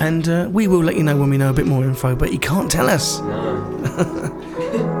yet, and we will let you know when we know a bit more info, but you can't tell us.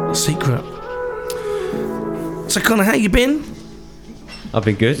 No. Secret. So Connor, how you been? I've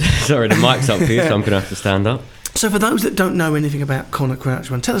been good. Sorry, the mic's up here, so I'm going to have to stand up. So for those that don't know anything about Connor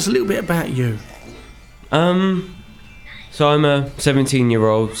Crouchman, tell us a little bit about you. So I'm a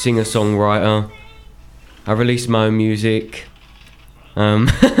 17-year-old singer-songwriter. I released my own music.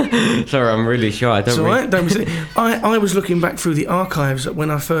 Sorry, I'm really shy. It's all right. Don't be silly. I was looking back through the archives when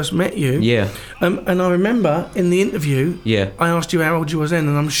I first met you. Yeah. And I remember in the interview, yeah, I asked you how old you was then,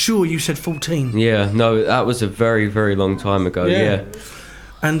 and I'm sure you said 14. Yeah. No, that was a very, very long time ago. Yeah.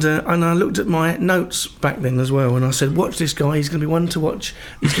 And I looked at my notes back then as well, and I said, "Watch this guy. He's going to be one to watch.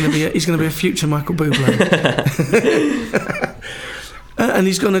 He's going to be a future Michael Bublé." And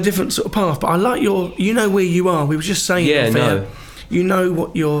he's gone a different sort of path. But I like you know where you are. We were just saying. Yeah. No. You know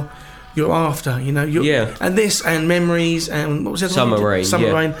what you're after, you know. And this and Memories and what was the other Summer one? Rain.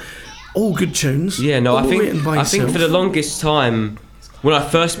 Summer Rain. All good tunes. Yeah, no, I think for the longest time, when I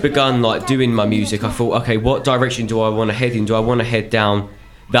first begun like doing my music, I thought, okay, what direction do I want to head in? Do I want to head down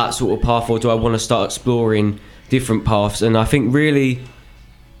that sort of path, or do I want to start exploring different paths? And I think really,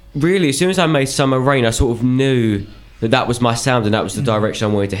 as soon as I made Summer Rain, I sort of knew that was my sound and that was the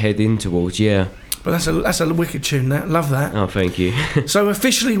direction I wanted to head in towards. Yeah. But that's a wicked tune. That love that. Oh, thank you. So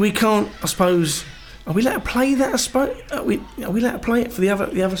officially, we can't. I suppose. Are we allowed to play that? I suppose. Are we allowed to play it for the other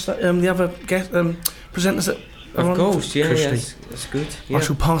guest presenters that? Of course, yeah, that's good. Yeah. I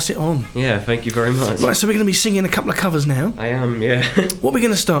shall pass it on. Yeah, thank you very much. Right, so we're going to be singing a couple of covers now. I am, yeah. What are we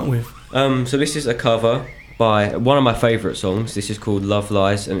going to start with? So this is a cover by one of my favourite songs. This is called Love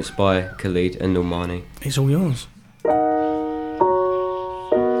Lies, and it's by Khalid and Normani. It's all yours.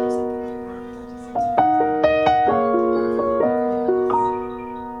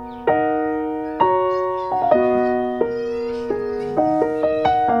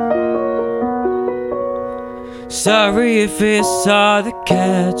 Sorry if it's hard to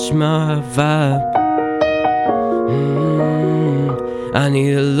catch my vibe. I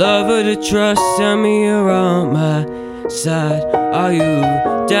need a lover to trust. Tell me you're on my side. Are you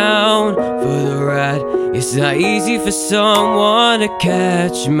down for the ride? It's not easy for someone to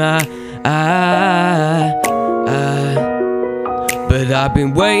catch my eye. But I've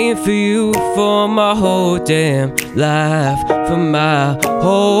been waiting for you for my whole damn life, for my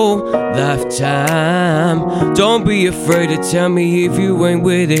whole lifetime. Don't be afraid to tell me if you ain't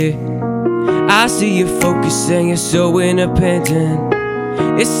with it. I see you focus and you're so independent.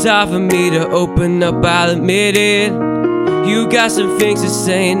 It's time for me to open up, I'll admit it. You got some things to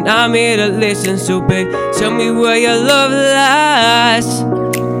say and I'm here to listen. So babe, tell me where your love lies.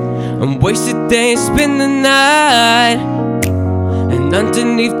 And waste the day and spend the night, and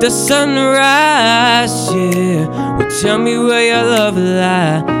underneath the sunrise, yeah. Well, tell me where your love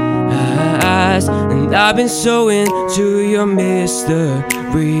lies. And I've been so into your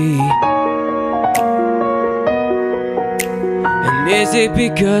mystery. And is it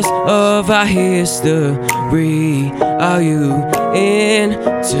because of our history? Are you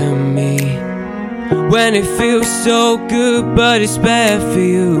into me? When it feels so good but it's bad for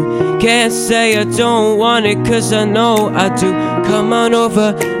you, can't say I don't want it cause I know I do. Come on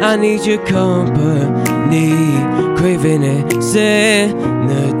over, I need your company, craving its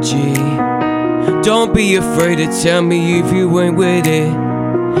energy. Don't be afraid to tell me if you ain't with it.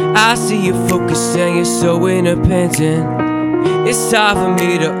 I see you focused and you're so independent. It's time for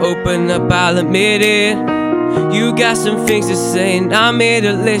me to open up, I'll admit it. You got some things to say and I'm here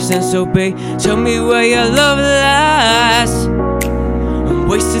to listen. So babe, tell me where your love lies. And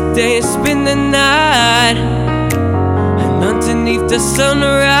waste the day and spend the night, and underneath the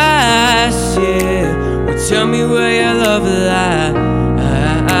sunrise, yeah. Well, tell me where your love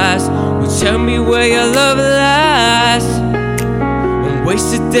lies. Well, tell me where your love lies. And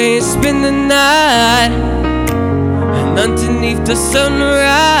waste the day and spend the night, and underneath the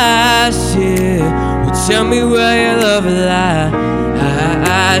sunrise, yeah. Tell me where your love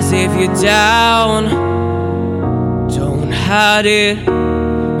lies. If you're down, don't hide it.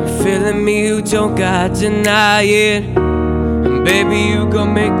 I'm feeling me, you don't got to deny it. And baby, you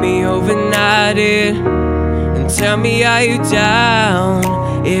gon' make me overnight it. And tell me, are you down?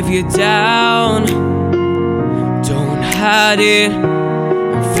 If you're down, don't hide it.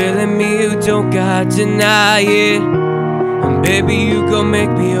 I'm feeling me, you don't got to deny it. And baby, you gon'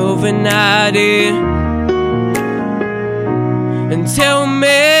 make me overnight it. And tell me,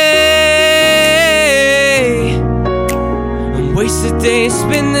 and waste the day and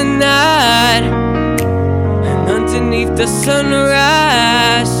spend the night, and underneath the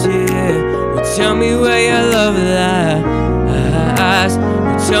sunrise, yeah. Well, tell me where your love lies.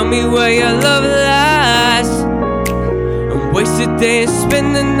 Well, tell me where your love lies. And waste the day and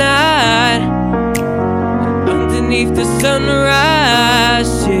spend the night, and underneath the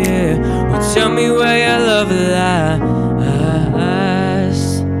sunrise, yeah. Well, tell me where your love lies.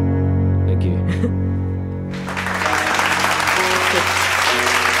 Thank you.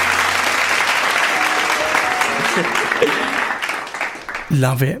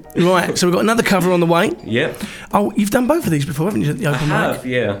 Love it. Right, so we've got another cover on the way. Yep. Oh, you've done both of these before, haven't you? The open I mic? have,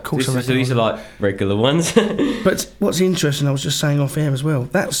 yeah. Of course, So these are like regular ones. But what's interesting, I was just saying off air as well,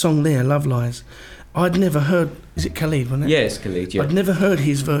 that song there, Love Lies, I'd never heard, is it Khalid, wasn't it? Yeah, it's Khalid, yeah. I'd never heard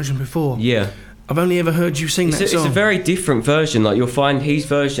his version before. Yeah. I've only ever heard you sing that song. It's a very different version. Like, you'll find his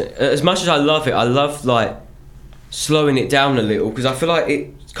version, as much as I love it, I love like slowing it down a little, because I feel like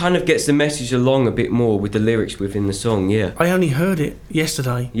it kind of gets the message along a bit more with the lyrics within the song. Yeah, I only heard it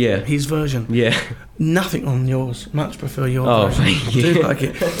yesterday. Yeah, his version. Yeah, nothing on yours. Much prefer your version. Thank you. I do like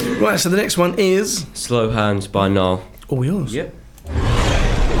it. Right, so the next one is Slow Hands by Niall. All yours. Yep.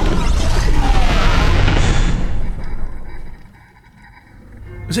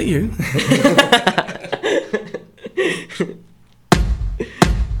 Is it you?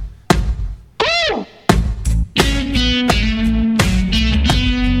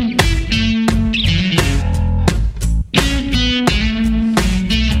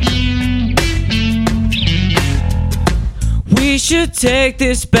 We should take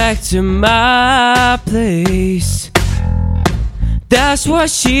this back to my place. That's what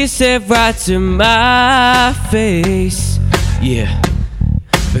she said right to my face. Yeah,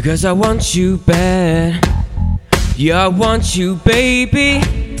 because I want you bad. Yeah, I want you, baby.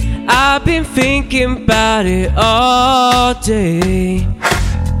 I've been thinking about it all day,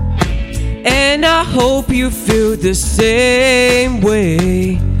 and I hope you feel the same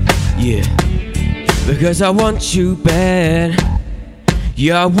way. Yeah, because I want you bad.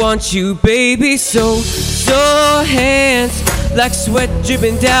 Yeah, I want you, baby. So hands like sweat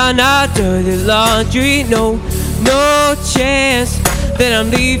dripping down our dirty laundry. No chance that I'm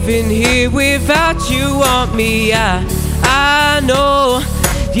leaving here without you on me. I know,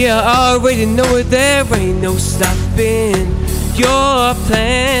 yeah, I already know it. There ain't no stopping your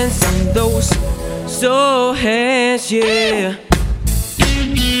plans and those so hands, yeah.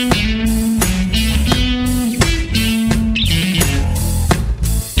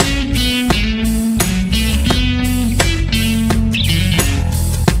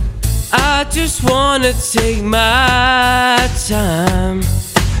 I just wanna take my time.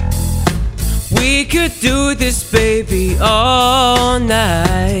 We could do this, baby, all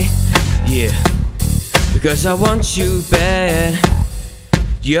night. Yeah, because I want you bad.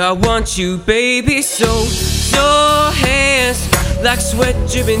 Yeah, I want you, baby, so hands like sweat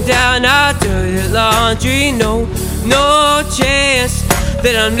dripping down our dirty laundry. No chance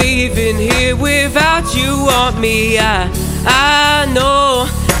that I'm leaving here without you on me. I know,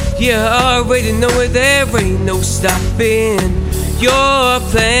 yeah, I already know it. There ain't no stopping your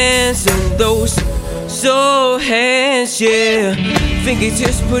plans and those so hands, yeah.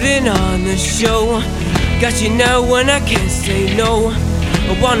 Fingertips putting on the show. Got you now when I can't say no.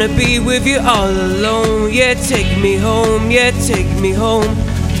 I wanna be with you all alone. Yeah, take me home, yeah, take me home.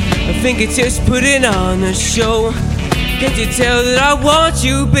 My fingertips putting on a show. Can't you tell that I want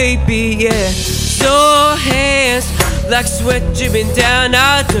you, baby, yeah. So hands like sweat dripping down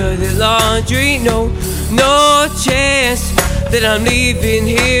our dirty laundry. No chance that I'm leaving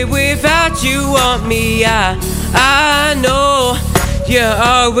here without you on me. I know, yeah,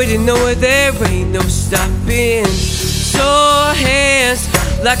 I already know it. There ain't no stopping. So hands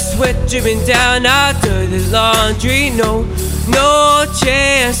like sweat dripping down our dirty laundry. No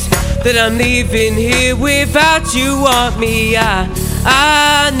chance that I'm leaving here without you on me. I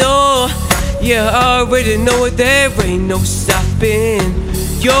know, yeah, I already know it. There ain't no stopping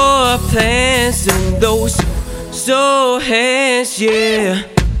your plans and those so hands, yeah.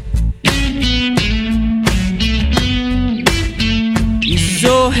 You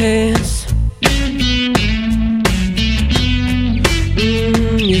so hands.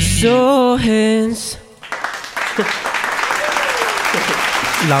 You so hands.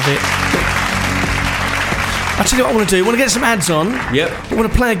 Love it. I'll tell you what I want to do. I want to get some ads on. Yep. I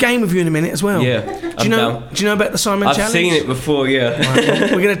want to play a game with you in a minute as well. Yeah. Do you know about the Simon I've Challenge? seen it before, yeah.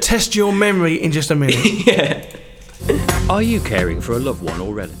 Right, we're going to test your memory in just a minute. Yeah. Are you caring for a loved one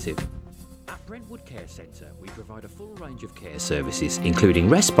or relative? At Brentwood Care Centre, we provide a full range of care services, including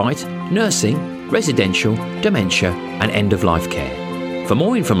respite, nursing, residential, dementia, and end-of-life care. For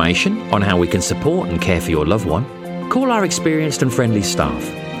more information on how we can support and care for your loved one, call our experienced and friendly staff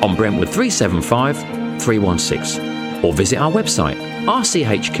on Brentwood 375 316 or visit our website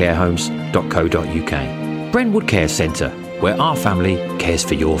rchcarehomes.co.uk. Brentwood Care Centre, where our family cares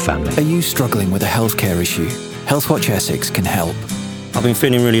for your family. Are you struggling with a healthcare issue? Healthwatch Essex can help. I've been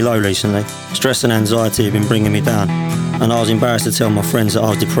feeling really low recently. Stress and anxiety have been bringing me down, and I was embarrassed to tell my friends that I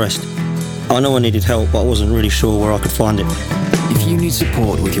was depressed. I know I needed help, but I wasn't really sure where I could find it. If you need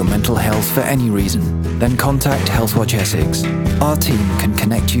support with your mental health for any reason, then contact Healthwatch Essex. Our team can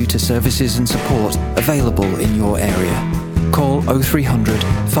connect you to services and support available in your area. Call 0300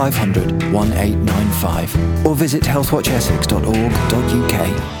 500 1895 or visit healthwatchessex.org.uk.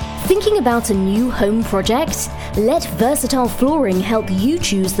 Thinking about a new home project? Let Versatile Flooring help you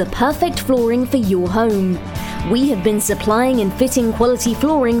choose the perfect flooring for your home. We have been supplying and fitting quality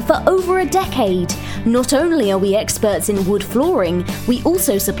flooring for over a decade. Not only are we experts in wood flooring, we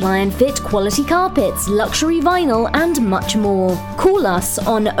also supply and fit quality carpets, luxury vinyl and much more. Call us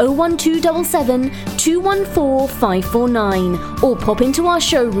on 01277 214 549 or pop into our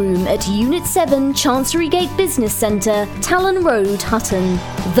showroom at Unit 7 Chancery Gate Business Centre, Talon Road, Hutton.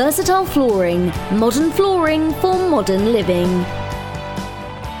 Versatile Flooring, modern flooring for modern living.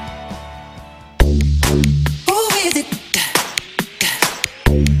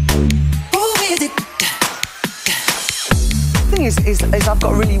 Is I've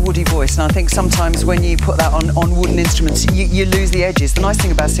got a really woody voice, and I think sometimes when you put that on wooden instruments, you lose the edges. The nice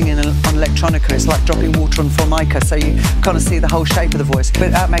thing about singing on electronica is like dropping water on formica, so you kind of see the whole shape of the voice, but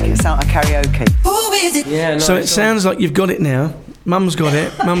that makes it sound like karaoke. Yeah, no, so it sounds like you've got it now. Mum's got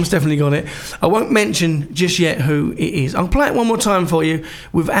it. Mum's definitely got it. I won't mention just yet who it is. I'll play it one more time for you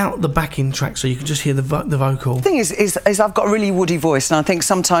without the backing track, so you can just hear the vocal. The thing is I've got a really woody voice, and I think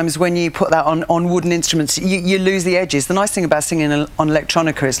sometimes when you put that on wooden instruments, you lose the edges. The nice thing about singing on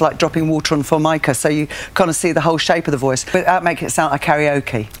electronica is like dropping water on formica, so you kind of see the whole shape of the voice, but that makes it sound like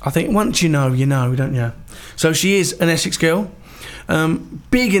karaoke. I think once you know, don't you? So she is an Essex girl,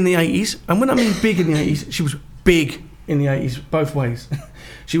 big in the 80s, and when I mean big in the 80s, she was big in the 80s, both ways.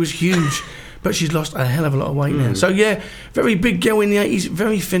 She was huge, but she's lost a hell of a lot of weight now. So yeah, very big girl in the 80s,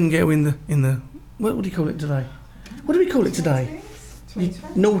 very thin girl in the what do you call it today? What do we call it today?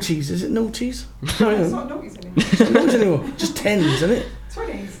 Noughties, is it noughties? No, it's not noughties anymore. It's not noughties anymore. Just tens, isn't it?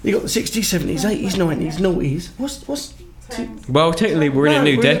 20s. You got the 60s, 70s, 80s, 90s, noughties. What's well, technically we're in a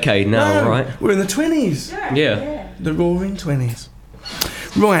new decade now, right? We're in the 20s. Yeah. The roaring 20s.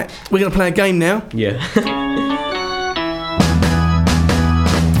 Right, we're going to play a game now. Yeah.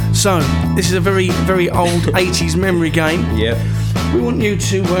 So, this is a very, very old 80s memory game. Yeah. We want you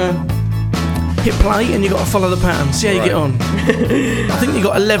to hit play and you've got to follow the pattern. See how you get on. I think you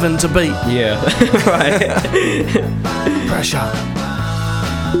got 11 to beat. Yeah. Right. Pressure.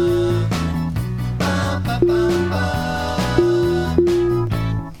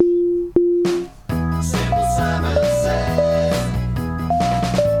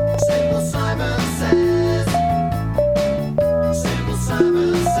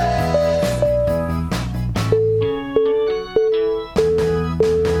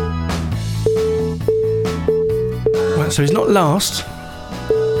 So he's not last.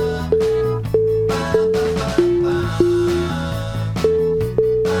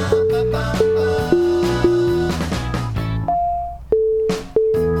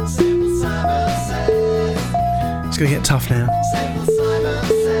 It's going to get tough now.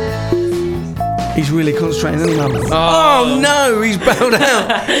 He's really concentrating, isn't he, Mum? Oh no, he's bowed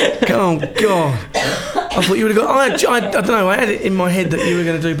out. Oh God. I thought you would have got. I don't know. I had it in my head that you were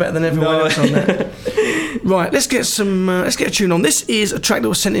going to do better than everyone else on that. Right, let's get a tune on. This is a track that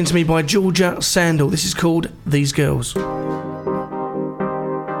was sent in to me by Georgia Sandal. This is called These Girls.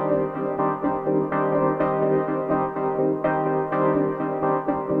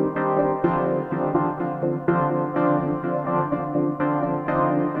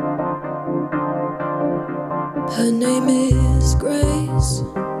 Her name is Grace.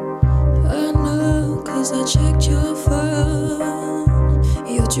 I know 'cause I checked your phone.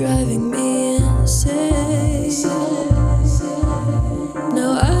 You're driving me insane.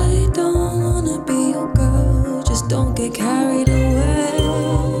 Now I don't wanna be your girl, just don't get carried away.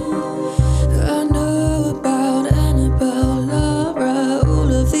 I know about Annabelle, Laura, all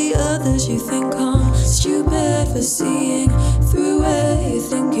of the others. You think I'm stupid for seeing through it. You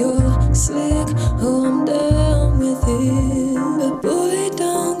think you're slick, oh I'm down with it. But boy,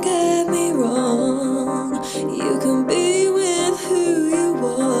 don't get me wrong, you can be with who you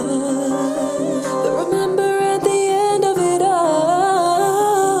want. But remember at the end of it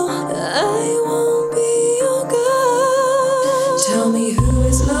all, I won't be your girl. Tell me who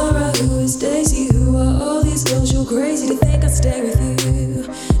is Laura, who is Daisy, who are all these girls you're crazy to think I'd stay with you.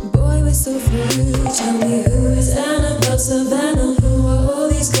 Boy, we're so free. Tell me who is Annabelle, Savannah, who are all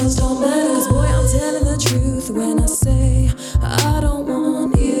these girls don't matter. 'Cause boy, I'm telling the truth when I say I don't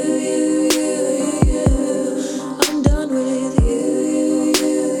want you. I'm done with you.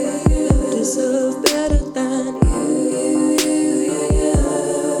 Deserve better than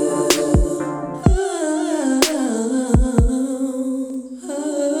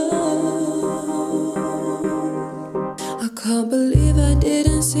I can't believe I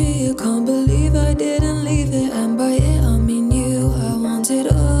didn't see it, can't believe I didn't leave it. And by it I mean you, I wanted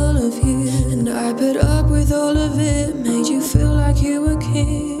all of you. And I put up with all of it, made you feel like you were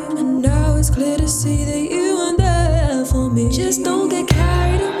king. And now it's clear to see that you weren't there for me. Just don't get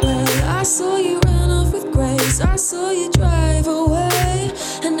carried away. I saw you run off with Grace, I saw you drive away.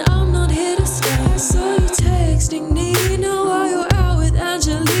 And I'm not here to stay. I saw you texting Nina while you're out with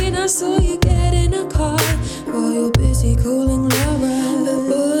Angelina. I saw you get in a car while you're busy calling Laura. But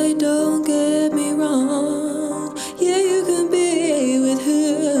boy, don't get me wrong, yeah, you can be with who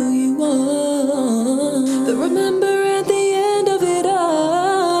you want. But remember at the end of it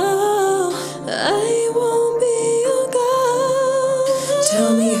all, I won't be your girl.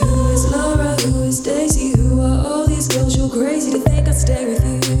 Tell me who is Laura, who is Daisy, who are all these girls you're crazy to think I'd stay with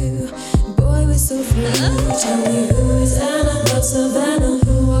you. Boy, we're so free. Tell me who is Annabelle, Savannah,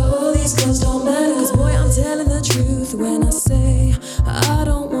 who are all these girls don't matter. 'Cause boy, I'm telling the truth when I say I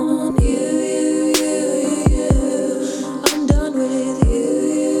don't want you. I'm done with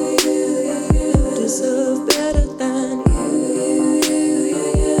you. Deserve better than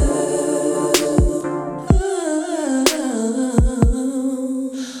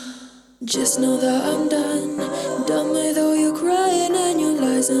just know that I'm done with all your crying and your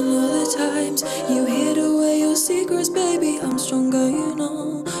lies and all the times you hid away your secrets, baby. I'm stronger, you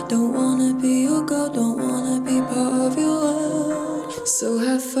know. Don't wanna be your girl, don't wanna be part of your world. So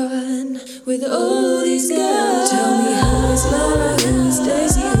have fun with all these girls. Tell me who is Laura, who is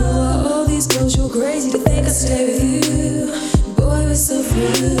Daisy, who are all these girls you're crazy to think I'd stay with you. Boy, we're so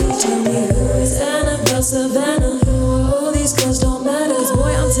free. Tell me who is Annabelle, Savannah, who are all these girls don't matter. 'Cause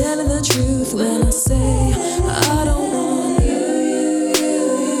boy, I'm telling the truth when I say I don't want you.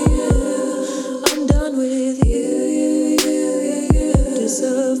 I'm done with you.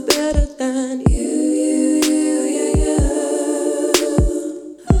 Deserve better than you.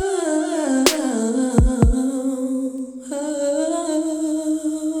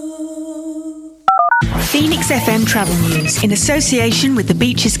 Phoenix FM Travel News in association with the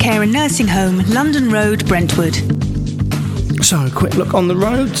Beaches Care and Nursing Home, London Road, Brentwood. So, a quick look on the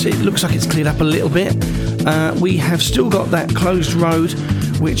roads. It looks like it's cleared up a little bit. We have still got that closed road,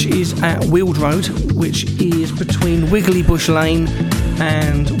 which is at Weald Road, which is between Wiggly Bush Lane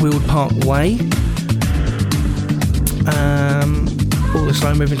and Weald Park Way. All the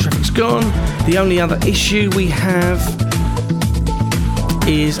slow-moving traffic's gone. The only other issue we have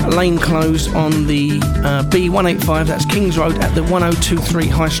is lane closed on the B185, that's Kings Road at the 1023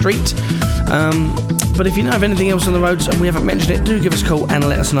 High Street. But if you know of anything else on the roads and we haven't mentioned it, do give us a call and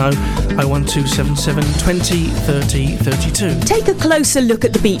let us know. 01277 20 30 32. Take a closer look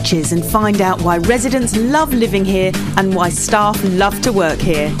at the beaches and find out why residents love living here and why staff love to work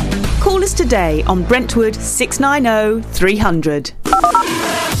here. Call us today on Brentwood 690 300.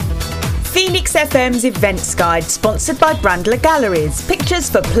 Phoenix FM's Events Guide, sponsored by Brandler Galleries. Pictures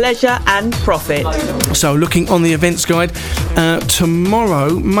for pleasure and profit. So, looking on the Events Guide,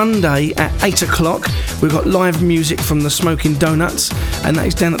 tomorrow, Monday at 8 o'clock, we've got live music from the Smoking Donuts, and that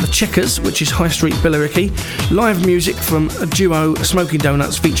is down at the Checkers, which is High Street, Billericay. Live music from a duo, Smoking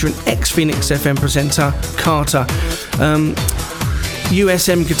Donuts, featuring ex-Phoenix FM presenter Carter.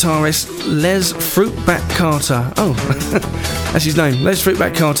 USM guitarist Les Fruitbat Carter. Oh, that's his name, Les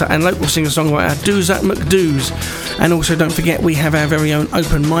Fruitbat Carter, and local singer-songwriter Doozat McDoos. And also, don't forget, we have our very own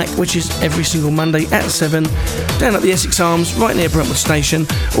open mic, which is every single Monday at 7, down at the Essex Arms, right near Brentwood Station.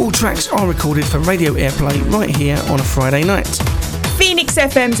 All tracks are recorded for radio airplay right here on a Friday night. Phoenix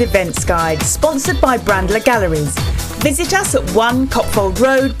FM's Events Guide, sponsored by Brandler Galleries. Visit us at 1 Copfold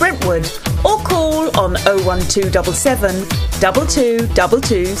Road, Brentwood, or call on 01277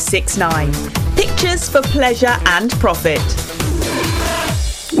 222269. Pictures for pleasure and profit.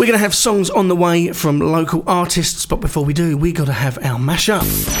 We're going to have songs on the way from local artists, but before we do, we got to have our mashup.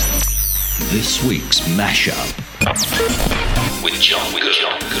 This week's mashup with John Good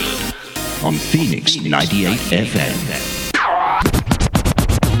on Phoenix 98 FM.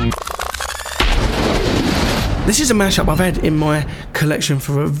 This is a mashup I've had in my collection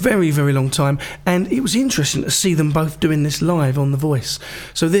for a very, very long time, and it was interesting to see them both doing this live on The Voice.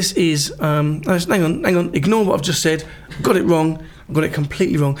 So this is, hang on, ignore what I've just said, got it wrong, I got it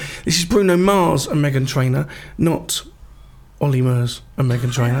completely wrong. This is Bruno Mars and Meghan Trainor, not Ollie Murs and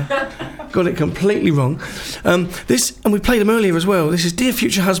Meghan Trainor. Got it completely wrong. This, and we played them earlier as well, this is Dear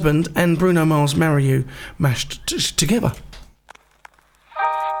Future Husband and Bruno Mars Marry You mashed together.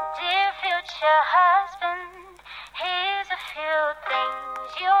 Dear future husband, here's a few things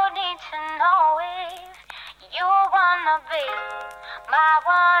you need to know if you wanna be my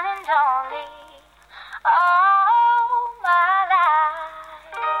one and only all my life.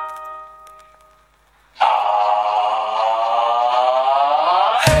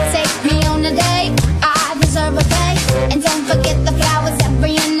 Take me on a date, I deserve a pay. And don't forget the flowers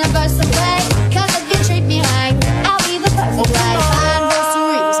every anniversary. Cause if you treat me right, I'll be the perfect wife. Fine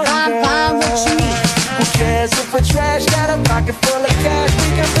groceries, fine what you need. Who cares if we're trash? Got a pocket full of cash, we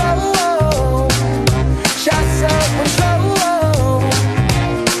can blow. Shots up control.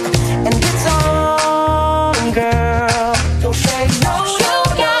 And it's on, girl. Don't say no. You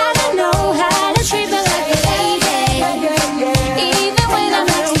gotta know how to treat me like a lady. Even when I'm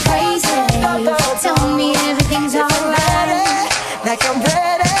acting crazy. Tell me everything's alright. Like I'm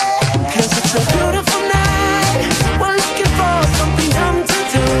ready. Cause it's a beautiful night. We're looking for something dumb to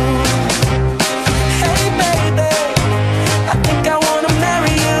do. Hey baby, I think I wanna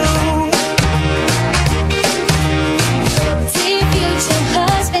marry you. Dear future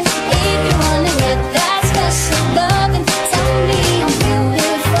husband, if you wanna get that special loving, tell me I'm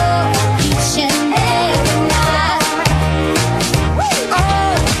beautiful each and every night.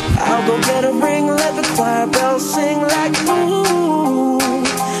 I'll go get a ring, let the choir bells sing like ooh.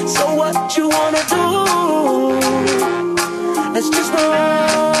 So what you wanna do? Let's just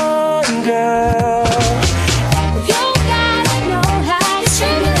run, girl. You gotta know how to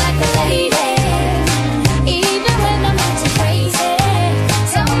treat me like a lady. Even when I'm acting crazy,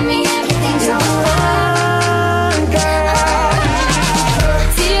 tell me everything's alright.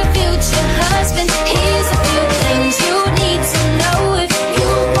 Dear future husband, here's a few things you need to know if you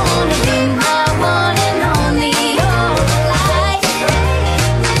wanna be my one and only. Oh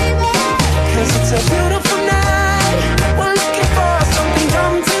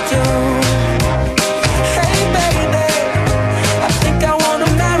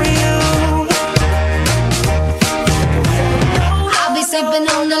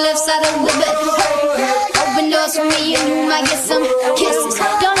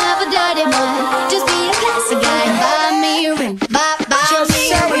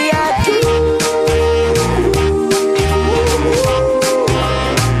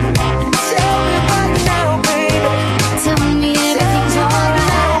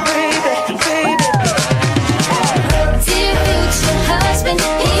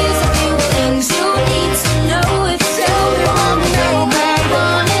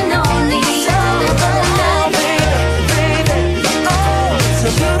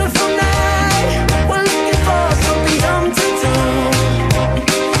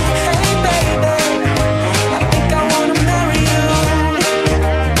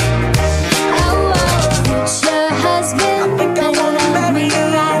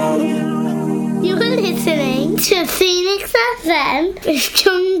is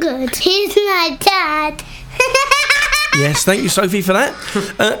John Good. He's my dad. Yes, thank you, Sophie, for that.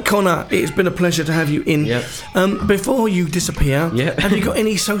 Connor, it's been a pleasure to have you in. Yep. Before you disappear, have you got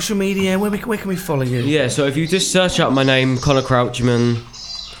any social media? Where can we follow you? Yeah, so if you just search up my name, Connor Crouchman,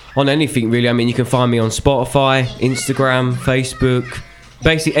 on anything really, I mean, you can find me on Spotify, Instagram, Facebook,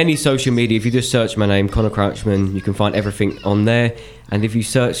 basically any social media. If you just search my name, Connor Crouchman, you can find everything on there. And if you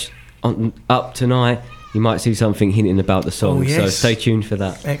search up tonight, you might see something hinting about the song. Oh, yes. So stay tuned for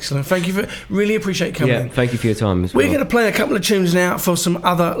that. Excellent. Thank you really appreciate coming. Yeah, thank you for your time as We're well. going to play a couple of tunes now for some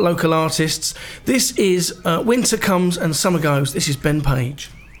other local artists. This is Winter Comes and Summer Goes. This is Ben Page.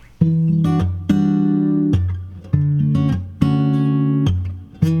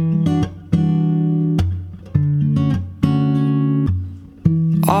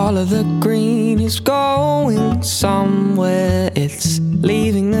 All of the green is going somewhere. It's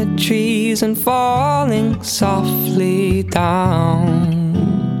leaving the trees and falling softly down.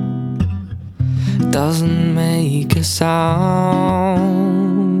 Doesn't make a sound.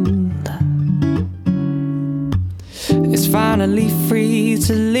 It's finally free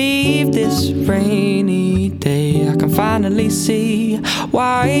to leave this rainy day. I can finally see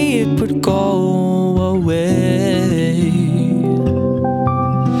why it would go away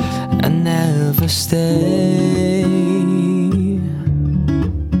and never stay.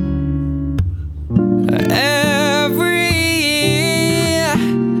 Every year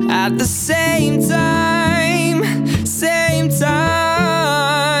at the same time,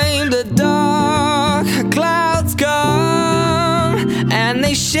 the dark clouds come and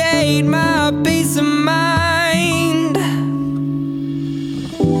they shade my peace of mind.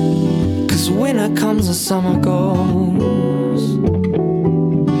 'Cause winter comes and summer goes,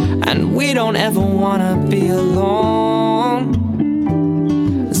 and we don't ever wanna be alone,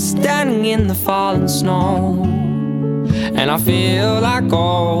 standing in the falling snow, and I feel like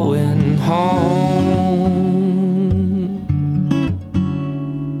going home.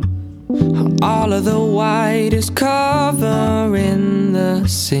 All of the white is covering the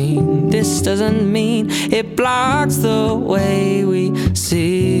scene. This doesn't mean it blocks the way we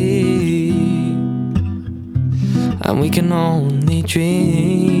see, and we can only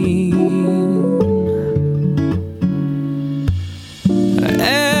dream.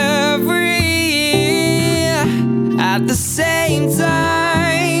 Every year at the same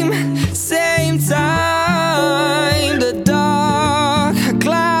time, the dark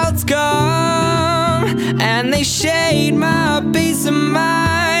clouds come and they shade my peace of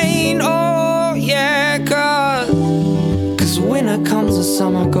mind. Oh yeah, 'cause winter comes and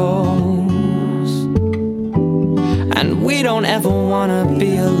summer goes, and we don't ever wanna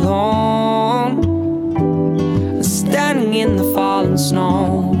be alone, standing in the falling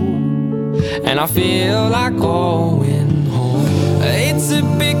snow, and I feel like going home. It's a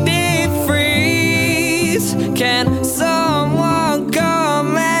big deep freeze. Can someone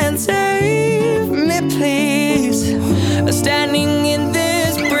come and save me, please? Standing in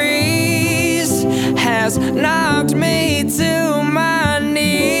this breeze has knocked me to my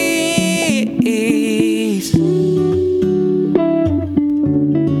knees.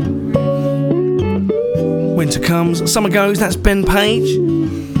 Winter Comes, Summer Goes. That's Ben Page,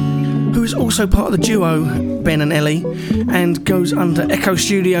 who is also part of the duo Ben and Ellie, and goes under Echo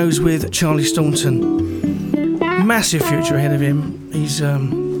Studios with Charlie Staunton. Massive future ahead of him. He's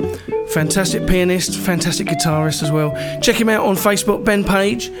fantastic pianist, fantastic guitarist as well. Check him out on Facebook, Ben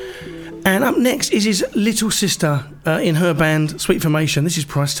Page. And up next is his little sister in her band, Sweet Formation. This is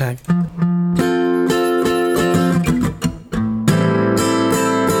Price Tag.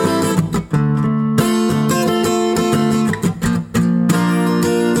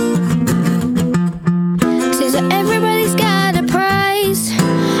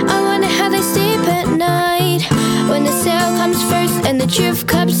 Truth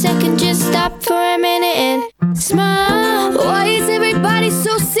comes second, just stop for a minute and smile. Why is everybody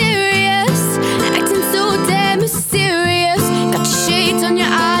so serious? Acting so damn mysterious. Got your shades on your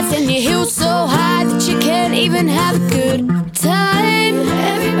eyes and your heels so high that you can't even have a good time.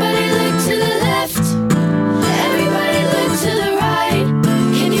 Everybody look to the left, everybody look to the right.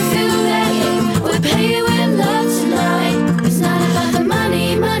 Can you feel that? Yeah, we're paying with love tonight. It's not about the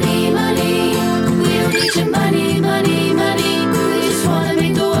money, money, money. We don't need your money, money, money. Wanna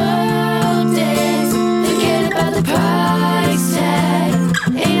make the world dance. Forget about the price tag.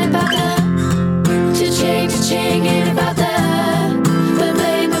 Ain't about the cha-ching, cha-ching. Ain't about the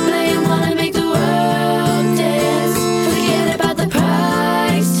blame. Wanna make the world dance. Forget about the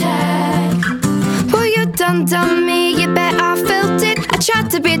price tag. Well, you done me, you bet I felt it. I tried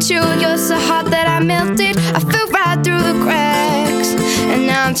to be true, you're so hot that I melted. I fell right through the cracks.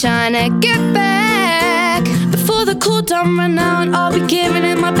 I'm trying to get back before the cool down run out. I'll be giving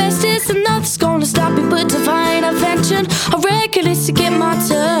it my best. It's nothing's gonna stop me but divine intervention. I reckon it's to get my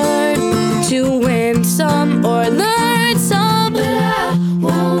turn to win some or learn some, but I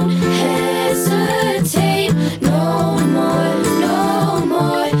won't hesitate no more, no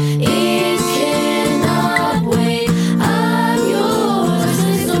more. It cannot wait. I'm yours.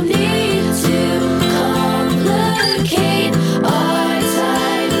 There's no need to complicate. Our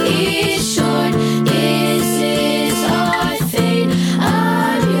time is short. This is our fate.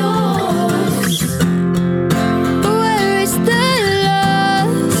 I'm yours. Where is the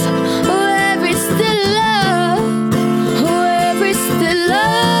love? Where is the love? Where is the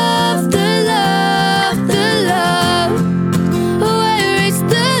love? The love, the love. Where is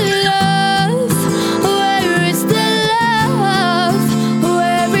the love? Where is the love?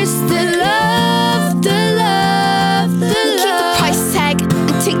 Where is the love? The love, the love. Keep the price tag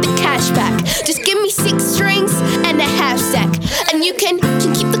and take the cash back. Just give me 6 strings and a half sack, and you can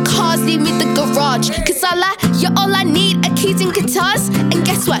keep the cars, leave me the garage. Cause you're all I need are keys and guitars. And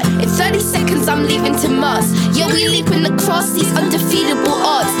guess what? In 30 seconds I'm leaving to Mars. Yeah, we leaping across these undefeatable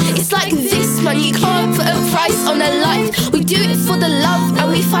odds. It's like this, man, you can't put a price on a life. We do it for the love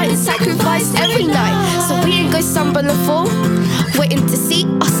and we fight and sacrifice every night. So we ain't go stumble and fall, waiting to see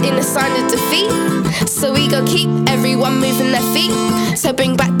us in a sign of defeat. So we go keep everyone moving their feet. So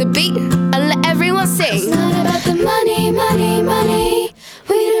bring back the beat and let everyone sing. It's not about the money, money, money.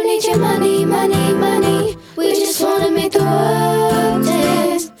 We don't need your money, money, money. We just wanna make the world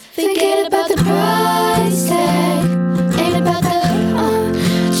dance. Forget about the price tag. Ain't about the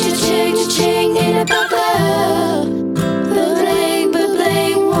cha-ching, cha-ching. Ain't about the bling,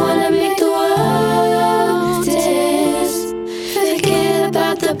 bling. Wanna make the world dance. Forget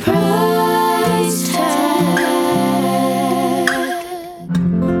about the price tag.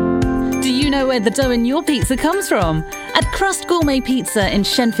 Do you know where the dough in your pizza comes from? At Crust Gourmet Pizza in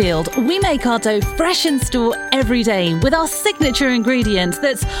Shenfield, we make our dough fresh in store every day with our signature ingredient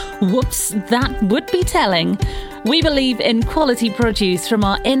that's, whoops, that would be telling. We believe in quality produce, from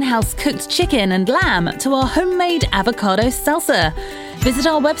our in-house cooked chicken and lamb to our homemade avocado salsa. Visit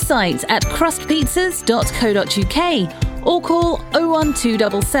our website at crustpizzas.co.uk or call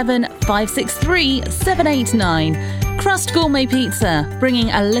 01277 563 789. Crust Gourmet Pizza, bringing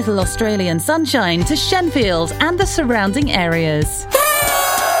a little Australian sunshine to Shenfield and the surrounding areas.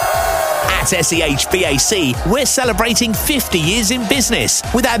 At SEHBAC, we're celebrating 50 years in business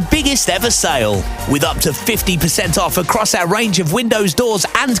with our biggest ever sale. With up to 50% off across our range of windows, doors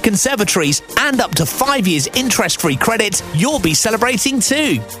and conservatories, and up to 5 years interest-free credit, you'll be celebrating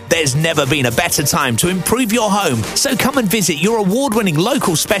too. There's never been a better time to improve your home, so come and visit your award-winning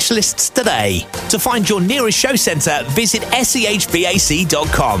local specialists today. To find your nearest show centre, visit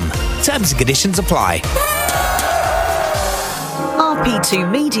sehbac.com. Terms and conditions apply. RP2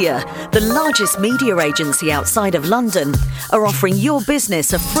 Media, the largest media agency outside of London, are offering your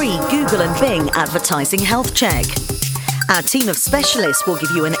business a free Google and Bing advertising health check. Our team of specialists will give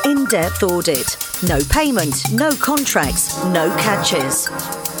you an in-depth audit. No payment, no contracts, no catches.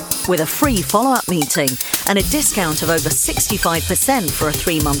 With a free follow-up meeting and a discount of over 65% for a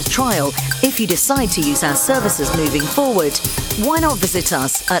 3-month trial if you decide to use our services moving forward, why not visit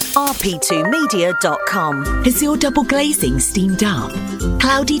us at rp2media.com. Has your double glazing steamed up?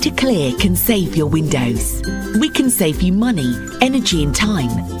 Cloudy to Clear can save your windows. We can save you money, energy and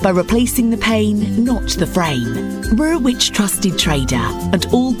time by replacing the pane, not the frame. We're a Which trusted trader, and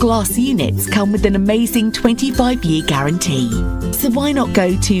all glass units come with an amazing 25-year guarantee. So why not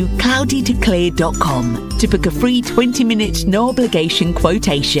go to cloudytoclear.com to book a free 20-minute no-obligation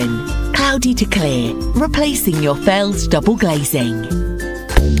quotation. Cloudy to Clear, replacing your failed double glazing.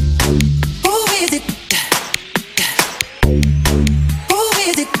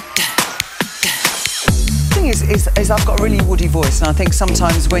 Is I've got a really woody voice, and I think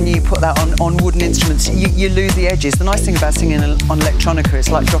sometimes when you put that on wooden instruments, you lose the edges. The nice thing about singing on electronica, it's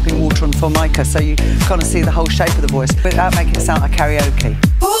like dropping water on formica, so you kind of see the whole shape of the voice without making it sound like karaoke.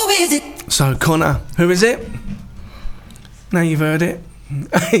 Who is it? So, Connor, who is it? Now you've heard it.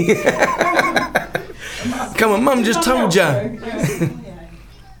 Come on, Mum just told you.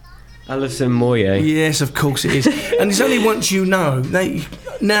 Alison Moyer. Yes, of course it is. And it's only once you know.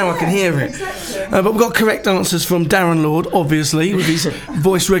 Now I can hear it. But we've got correct answers from Darren Lord, obviously, with his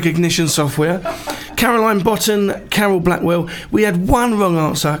voice recognition software. Caroline Botton, Carol Blackwell. We had one wrong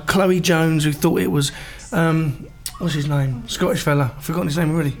answer, Chloe Jones, who thought it was what's his name? Scottish fella. I've forgotten his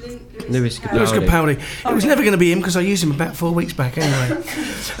name already. Lewis Capaldi. It was never going to be him because I used him about 4 weeks back anyway.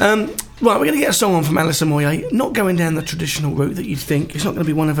 Right, we're going to get a song on from Alison Moyet. Not going down the traditional route that you'd think. It's not going to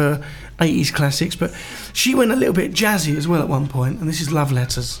be one of her 80s classics, but she went a little bit jazzy as well at one point, and this is Love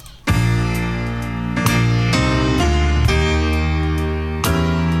Letters.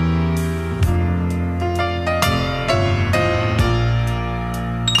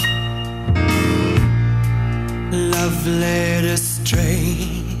 Love letters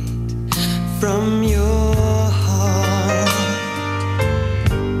straight from your heart.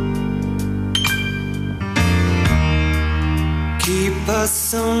 Keep us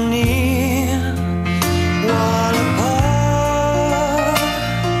so near, while apart.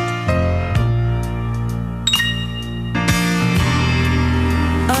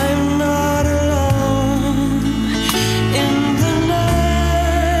 I'm not alone in the night.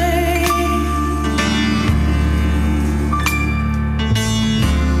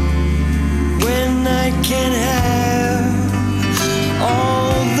 When I can have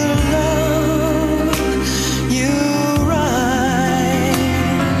all the love you write,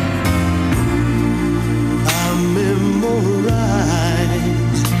 I memorize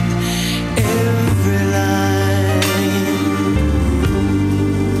every line,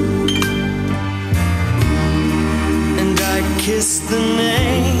 and I kiss the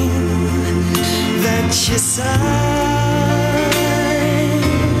name that you sign.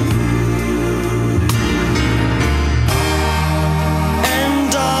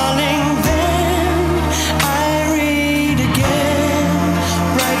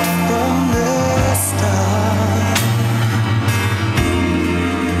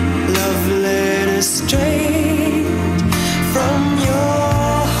 Straight from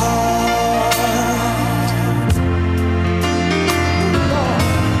your heart,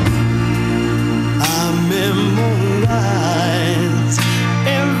 I memorize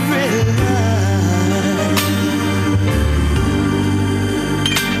every line,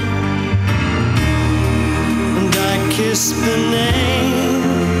 and I kiss the name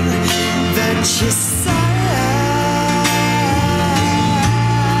that you sign.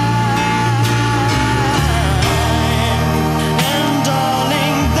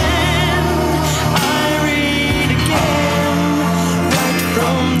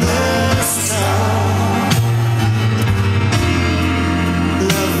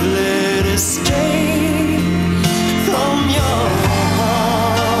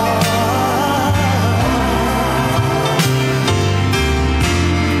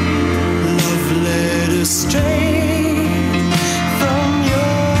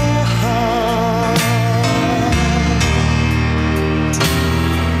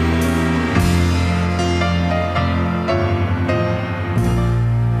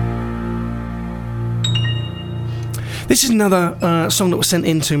 This is another song that was sent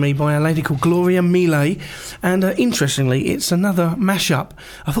in to me by a lady called Gloria Millet, and interestingly, it's another mashup.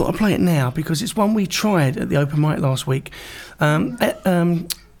 I thought I'd play it now because it's one we tried at the open mic last week. I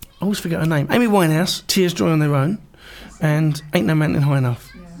always forget her name. Amy Winehouse, Tears Dry on Their Own, and Ain't No Mountain High Enough.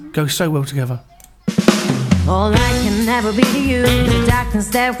 Go so well together. All I can never be to you, the darkness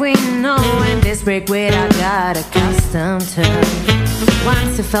that we know, and this break weight I got accustomed to.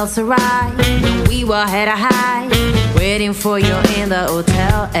 Once it felt so right, when we were head high, waiting for you in the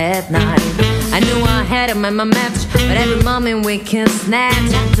hotel at night. I knew I had to make my match, but every moment we can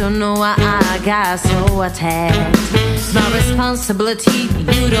snatch. I don't know why I got so attached. It's my responsibility,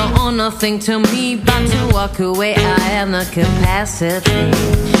 you don't owe nothing to me, but to walk away I have the capacity.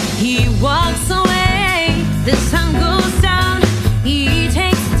 He walks away, the sun goes down, he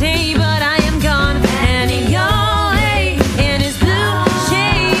takes the day, but I am gone. And in your way, in his blue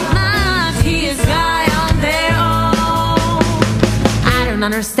shade, my tears dry on their own. I don't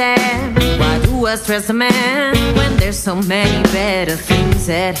understand, why do I stress a man when there's so many better things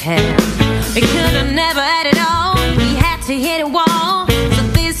at hand? We could have never had it all, we had to hit a wall, so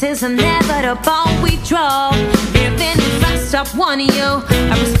this is inevitable withdrawal. Even if I stop wanting you,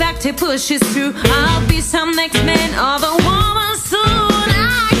 I respect it pushes through. I'll be some next man or the woman soon.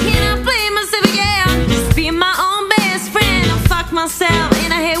 I cannot blame myself again, just be my own best friend. I'll fuck myself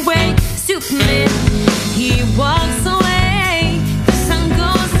in a headway, Superman. He walks away, the sun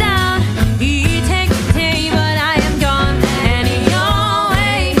goes down, he takes the day, but I am gone. And in your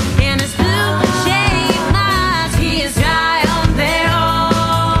way, in his blue shade, my tears dry on their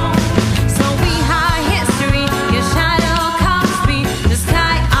own. So we have history, your shadow calls me, the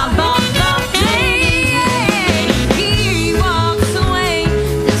sky above the plain. He walks away,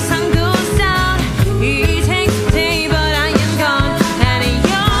 the sun goes down, he takes the day, but I am gone. And in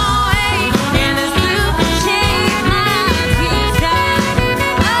your way, in his blue shade, my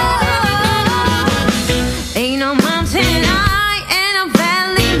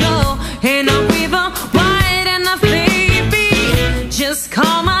Just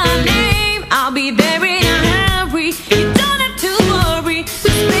call my name, I'll be there in a hurry. You don't have to worry,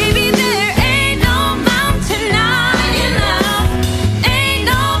 'cause baby there ain't no mountain high enough, ain't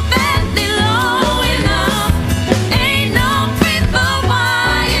no valley low enough, ain't no river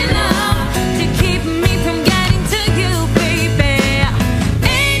wide enough to keep me from getting to you, baby.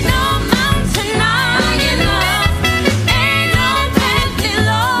 Ain't no mountain high enough, ain't no valley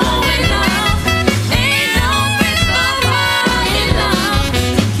low enough, ain't no river wide enough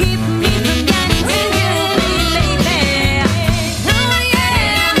to keep me from getting to you, baby. Oh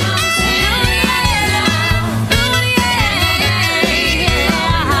yeah, oh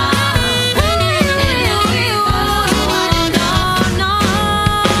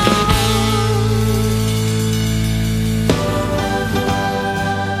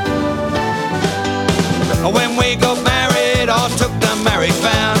When we got married, I took the marriage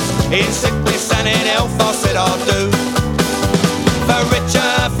vows. In sickness and in health, I said I'll do. For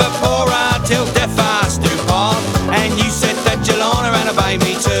richer, for poorer, till death us do part. And you said that you'll honour and obey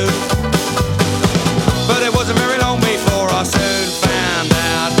me too. But it wasn't very long before I soon found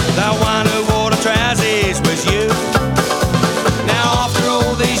out the one who wore the trousers was you. Now after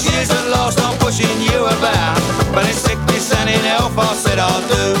all these years at last I'm pushing you about. But in sickness and in health I said I'll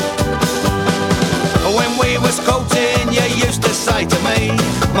do. When we was courting, you used to say to me,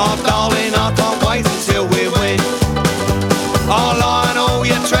 my darling, I can't wait until we win. I'll line all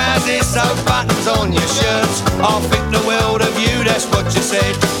your trousers, sew buttons on your shirts. I'll think the world of you, that's what you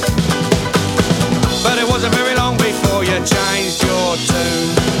said. But it wasn't very long before you changed your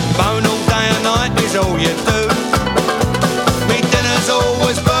tune. Moan all day and night is all you do. Me dinner's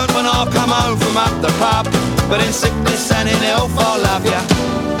always burnt when I come home from up the pub. But in sickness and in health I love you.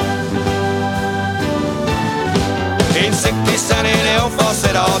 In sickness and in health I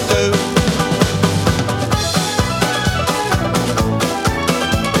said I'll do.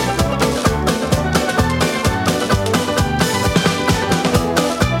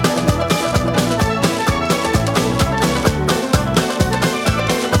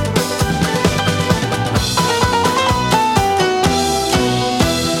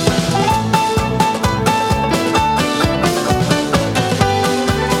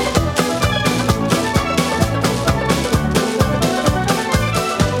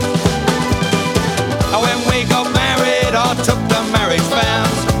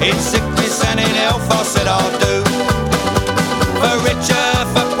 In sickness and in health I said I'll do. For richer,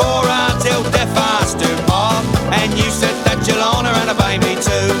 for poorer, till death us do part. And you said that you'll honour and obey me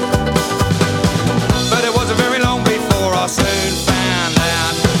too. But it wasn't very long before I soon found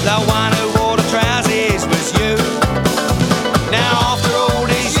out the one who wore the trousers was you. Now after all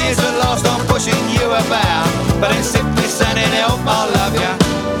these years at last I'm pushing you about. But in sickness and in health I love you.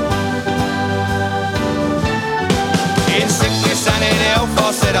 In sickness and in health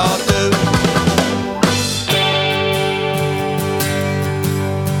I said I'll do.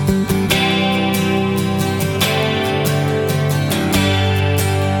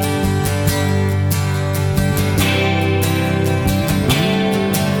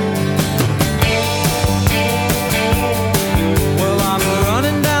 Well, I'm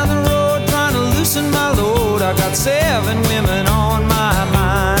running down the road trying to loosen my load. I got 7 women on my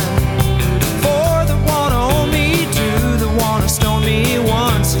mind. 4 that wanna own me, 2 that wanna stone me,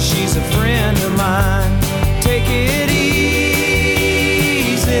 1 says she's a friend of mine. Take it easy,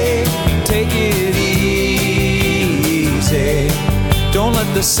 take it easy. Don't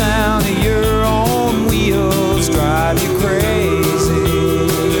let the sound of your own wheels drive you crazy.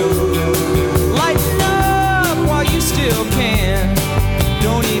 Lighten up while you still can.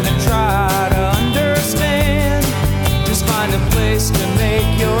 Don't even try to understand. Just find a place to make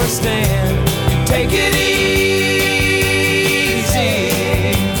your stand. Take it easy.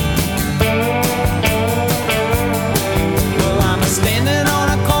 Well, I'm standing on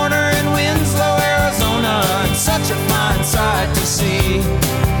a corner in Winslow, Arizona, and such a fine sight to see.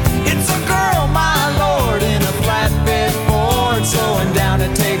 It's a girl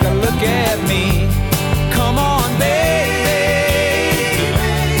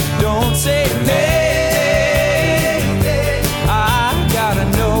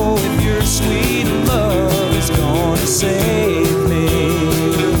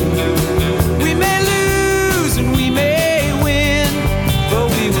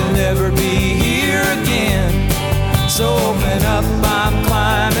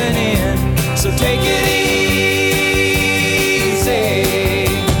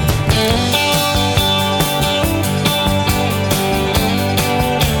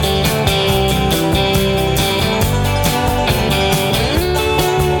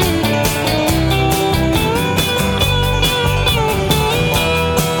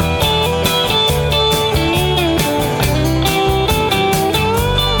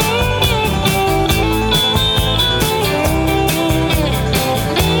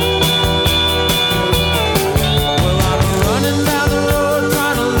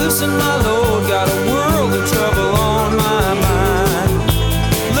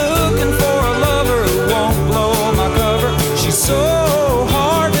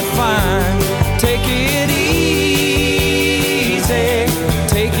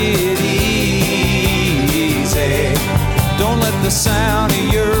sound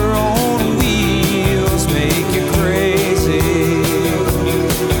of your own wheels make you crazy.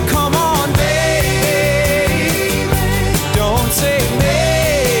 Come on, baby, don't say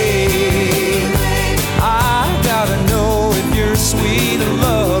maybe. I gotta know if your sweet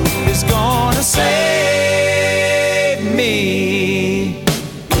love is gonna save me.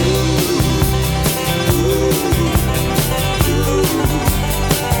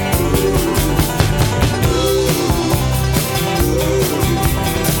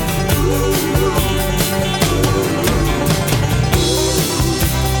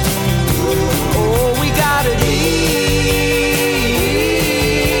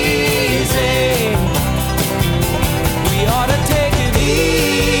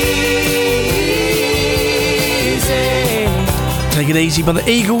 Take It Easy by the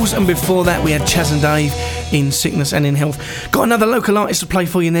Eagles, and before that we had Chaz and Dave in Sickness and in Health. Got another local artist to play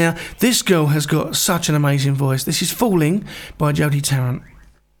for you now. This girl has got such an amazing voice. This is Falling by Jodie Tarrant.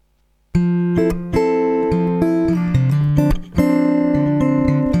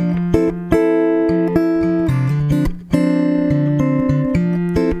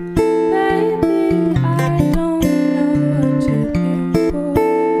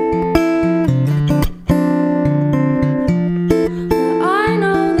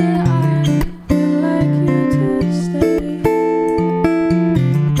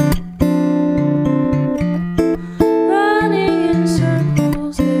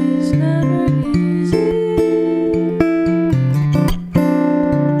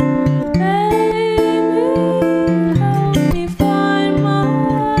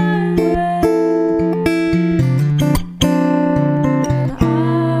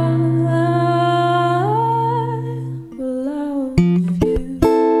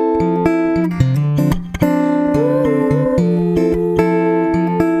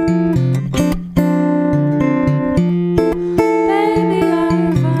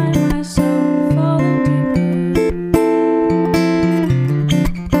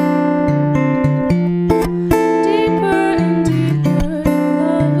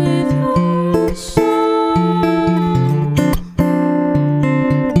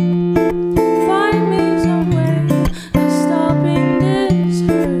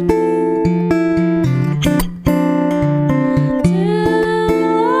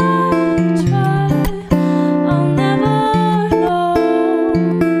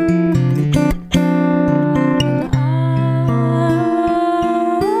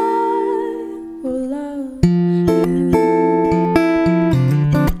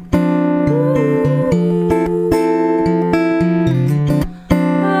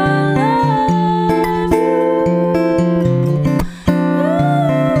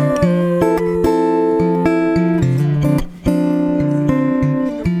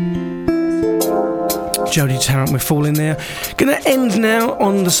 Jodie Tarrant, we're falling there. Gonna end now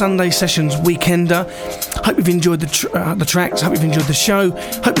on the Sunday Sessions Weekender. Hope you've enjoyed the tracks, hope you've enjoyed the show,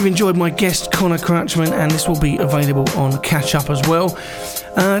 hope you've enjoyed my guest Connor Crouchman, and this will be available on Catch Up as well.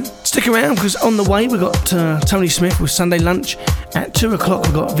 Stick around, because on the way we've got Tony Smith with Sunday Lunch. At 2 o'clock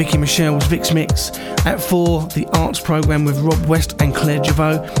we've got Vicky Michelle's Vic's Mix. At 4, the Arts Programme with Rob West and Claire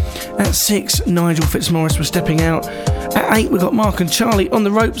Javot. At 6, Nigel Fitzmaurice was Stepping Out. At 8 we've got Mark and Charlie on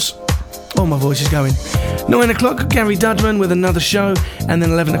the ropes. Oh, my voice is going. 9 o'clock, Gary Dudman with another show. And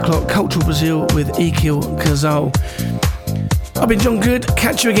then 11 o'clock, Cultural Brazil with Ekil Kazal. I've been John Good.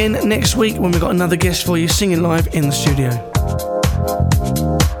 Catch you again next week when we've got another guest for you singing live in the studio.